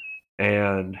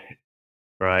 And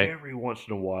Right. every once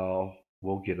in a while,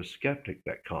 we'll get a skeptic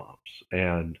that comes.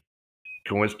 And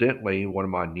coincidentally, one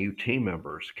of my new team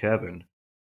members, Kevin,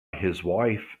 his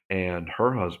wife and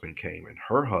her husband came, and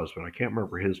her husband, I can't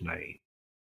remember his name,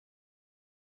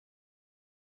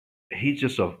 he's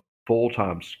just a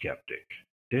full-time skeptic.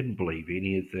 Didn't believe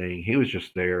anything. He was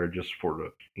just there just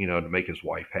for to make his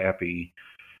wife happy.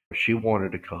 She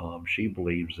wanted to come. She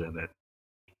believes in it.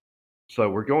 So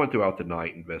we're going throughout the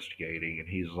night investigating, and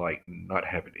he's like not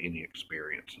having any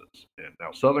experiences. And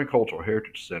now Southern Cultural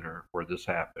Heritage Center, where this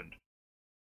happened,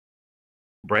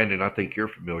 Brandon, I think you're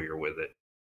familiar with it.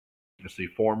 It's the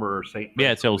former St.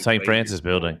 Yeah. It's Francis the old St. Xavier Francis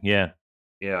building. School. Yeah.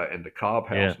 Yeah, and the Cobb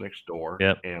Yeah. House next door,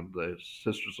 Yep. and the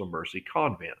Sisters of Mercy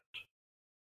Convent.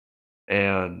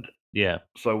 And Yeah.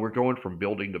 so we're going from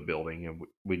building to building, and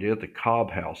we did the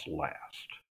Cobb House last.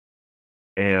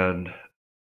 And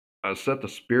I set the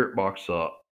spirit box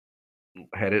up,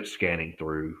 had it scanning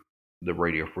through the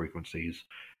radio frequencies,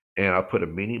 and I put a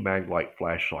mini maglite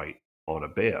flashlight on a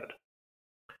bed.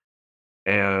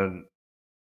 And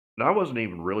I wasn't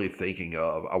even really thinking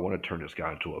of, I want to turn this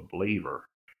guy into a believer.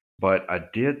 But I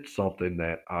did something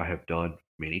that I have done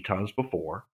many times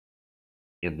before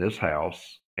in this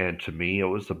house. And to me, it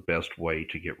was the best way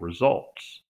to get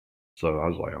results. So I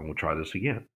was like, I'm going to try this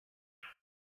again.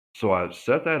 So I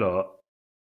set that up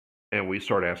and we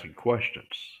started asking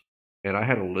questions. And I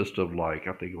had a list of like,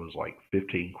 I think it was like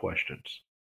 15 questions.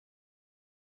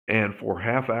 And for a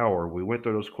half hour, we went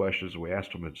through those questions. We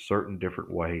asked them in certain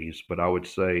different ways. But I would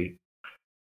say,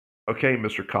 okay,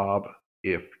 Mr. Cobb,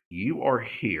 if you are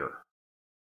here,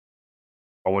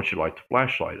 I want you to light the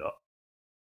flashlight up.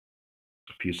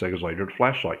 A few seconds later, the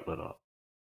flashlight lit up.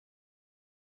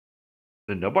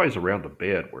 And nobody's around the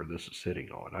bed where this is sitting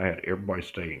on. I had everybody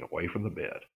staying away from the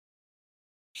bed,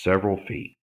 several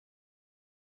feet,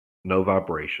 no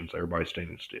vibrations, everybody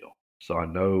standing still. So I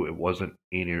know it wasn't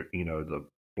any, the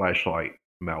flashlight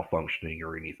malfunctioning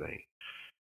or anything.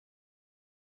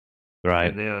 Right.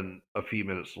 And then a few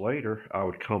minutes later, I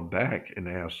would come back and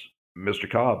ask, Mr.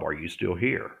 Cobb, are you still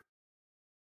here?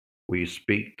 Will you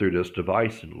speak through this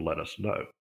device and let us know?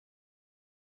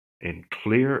 And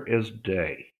clear as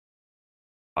day,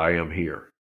 I am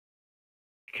here,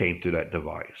 came through that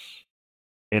device.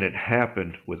 And it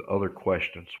happened with other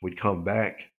questions. We'd come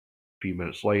back a few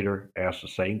minutes later, ask the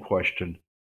same question,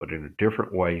 but in a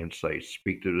different way, and say,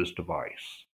 speak to this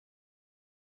device.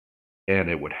 And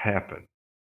it would happen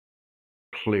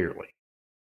clearly.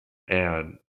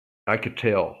 And I could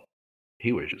tell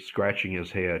he was just scratching his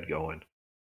head going,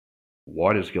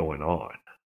 what is going on?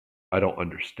 I don't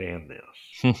understand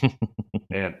this.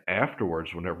 And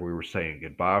afterwards, whenever we were saying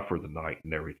goodbye for the night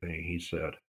and everything, he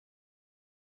said,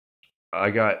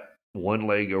 I got one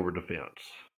leg over the fence.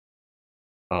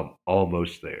 I'm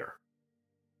almost there.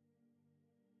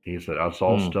 He said, I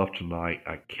saw stuff tonight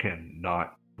I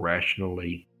cannot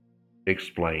rationally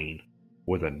explain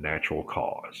with a natural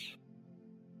cause.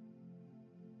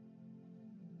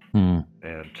 And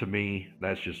to me,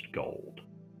 that's just gold.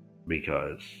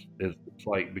 Because it's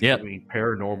like becoming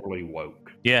paranormally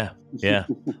woke. Yeah.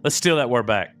 Let's steal that word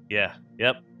back. Yeah.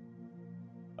 Yep.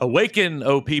 Awaken,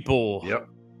 oh people.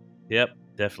 Yep.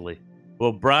 Definitely.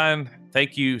 Well, Brian,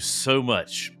 thank you so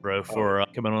much, bro, for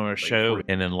coming on our show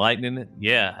and enlightening it.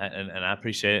 Yeah, and I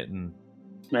appreciate it. And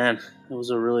man, it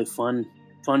was a really fun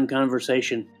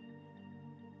conversation.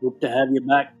 Hope to have you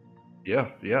back. Yeah.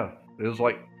 It was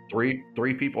like three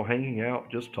people hanging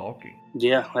out, just talking.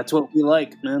 Yeah, that's what we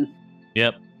like, man.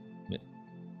 Yep.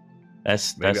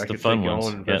 That's the fun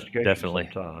ones. Yep, definitely.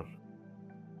 Sometime.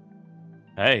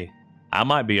 Hey, I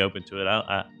might be open to it.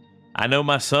 I know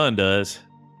my son does.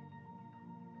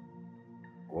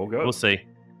 We'll go. We'll see.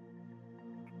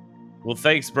 Well,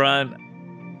 thanks,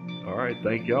 Brian. All right,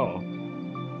 thank y'all.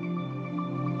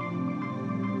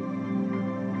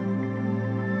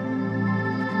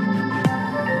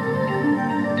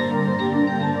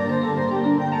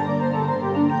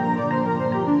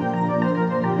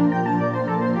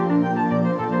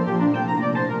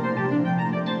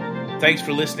 Thanks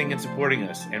for listening and supporting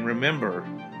us. And remember,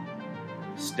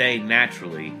 stay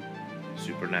naturally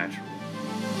supernatural.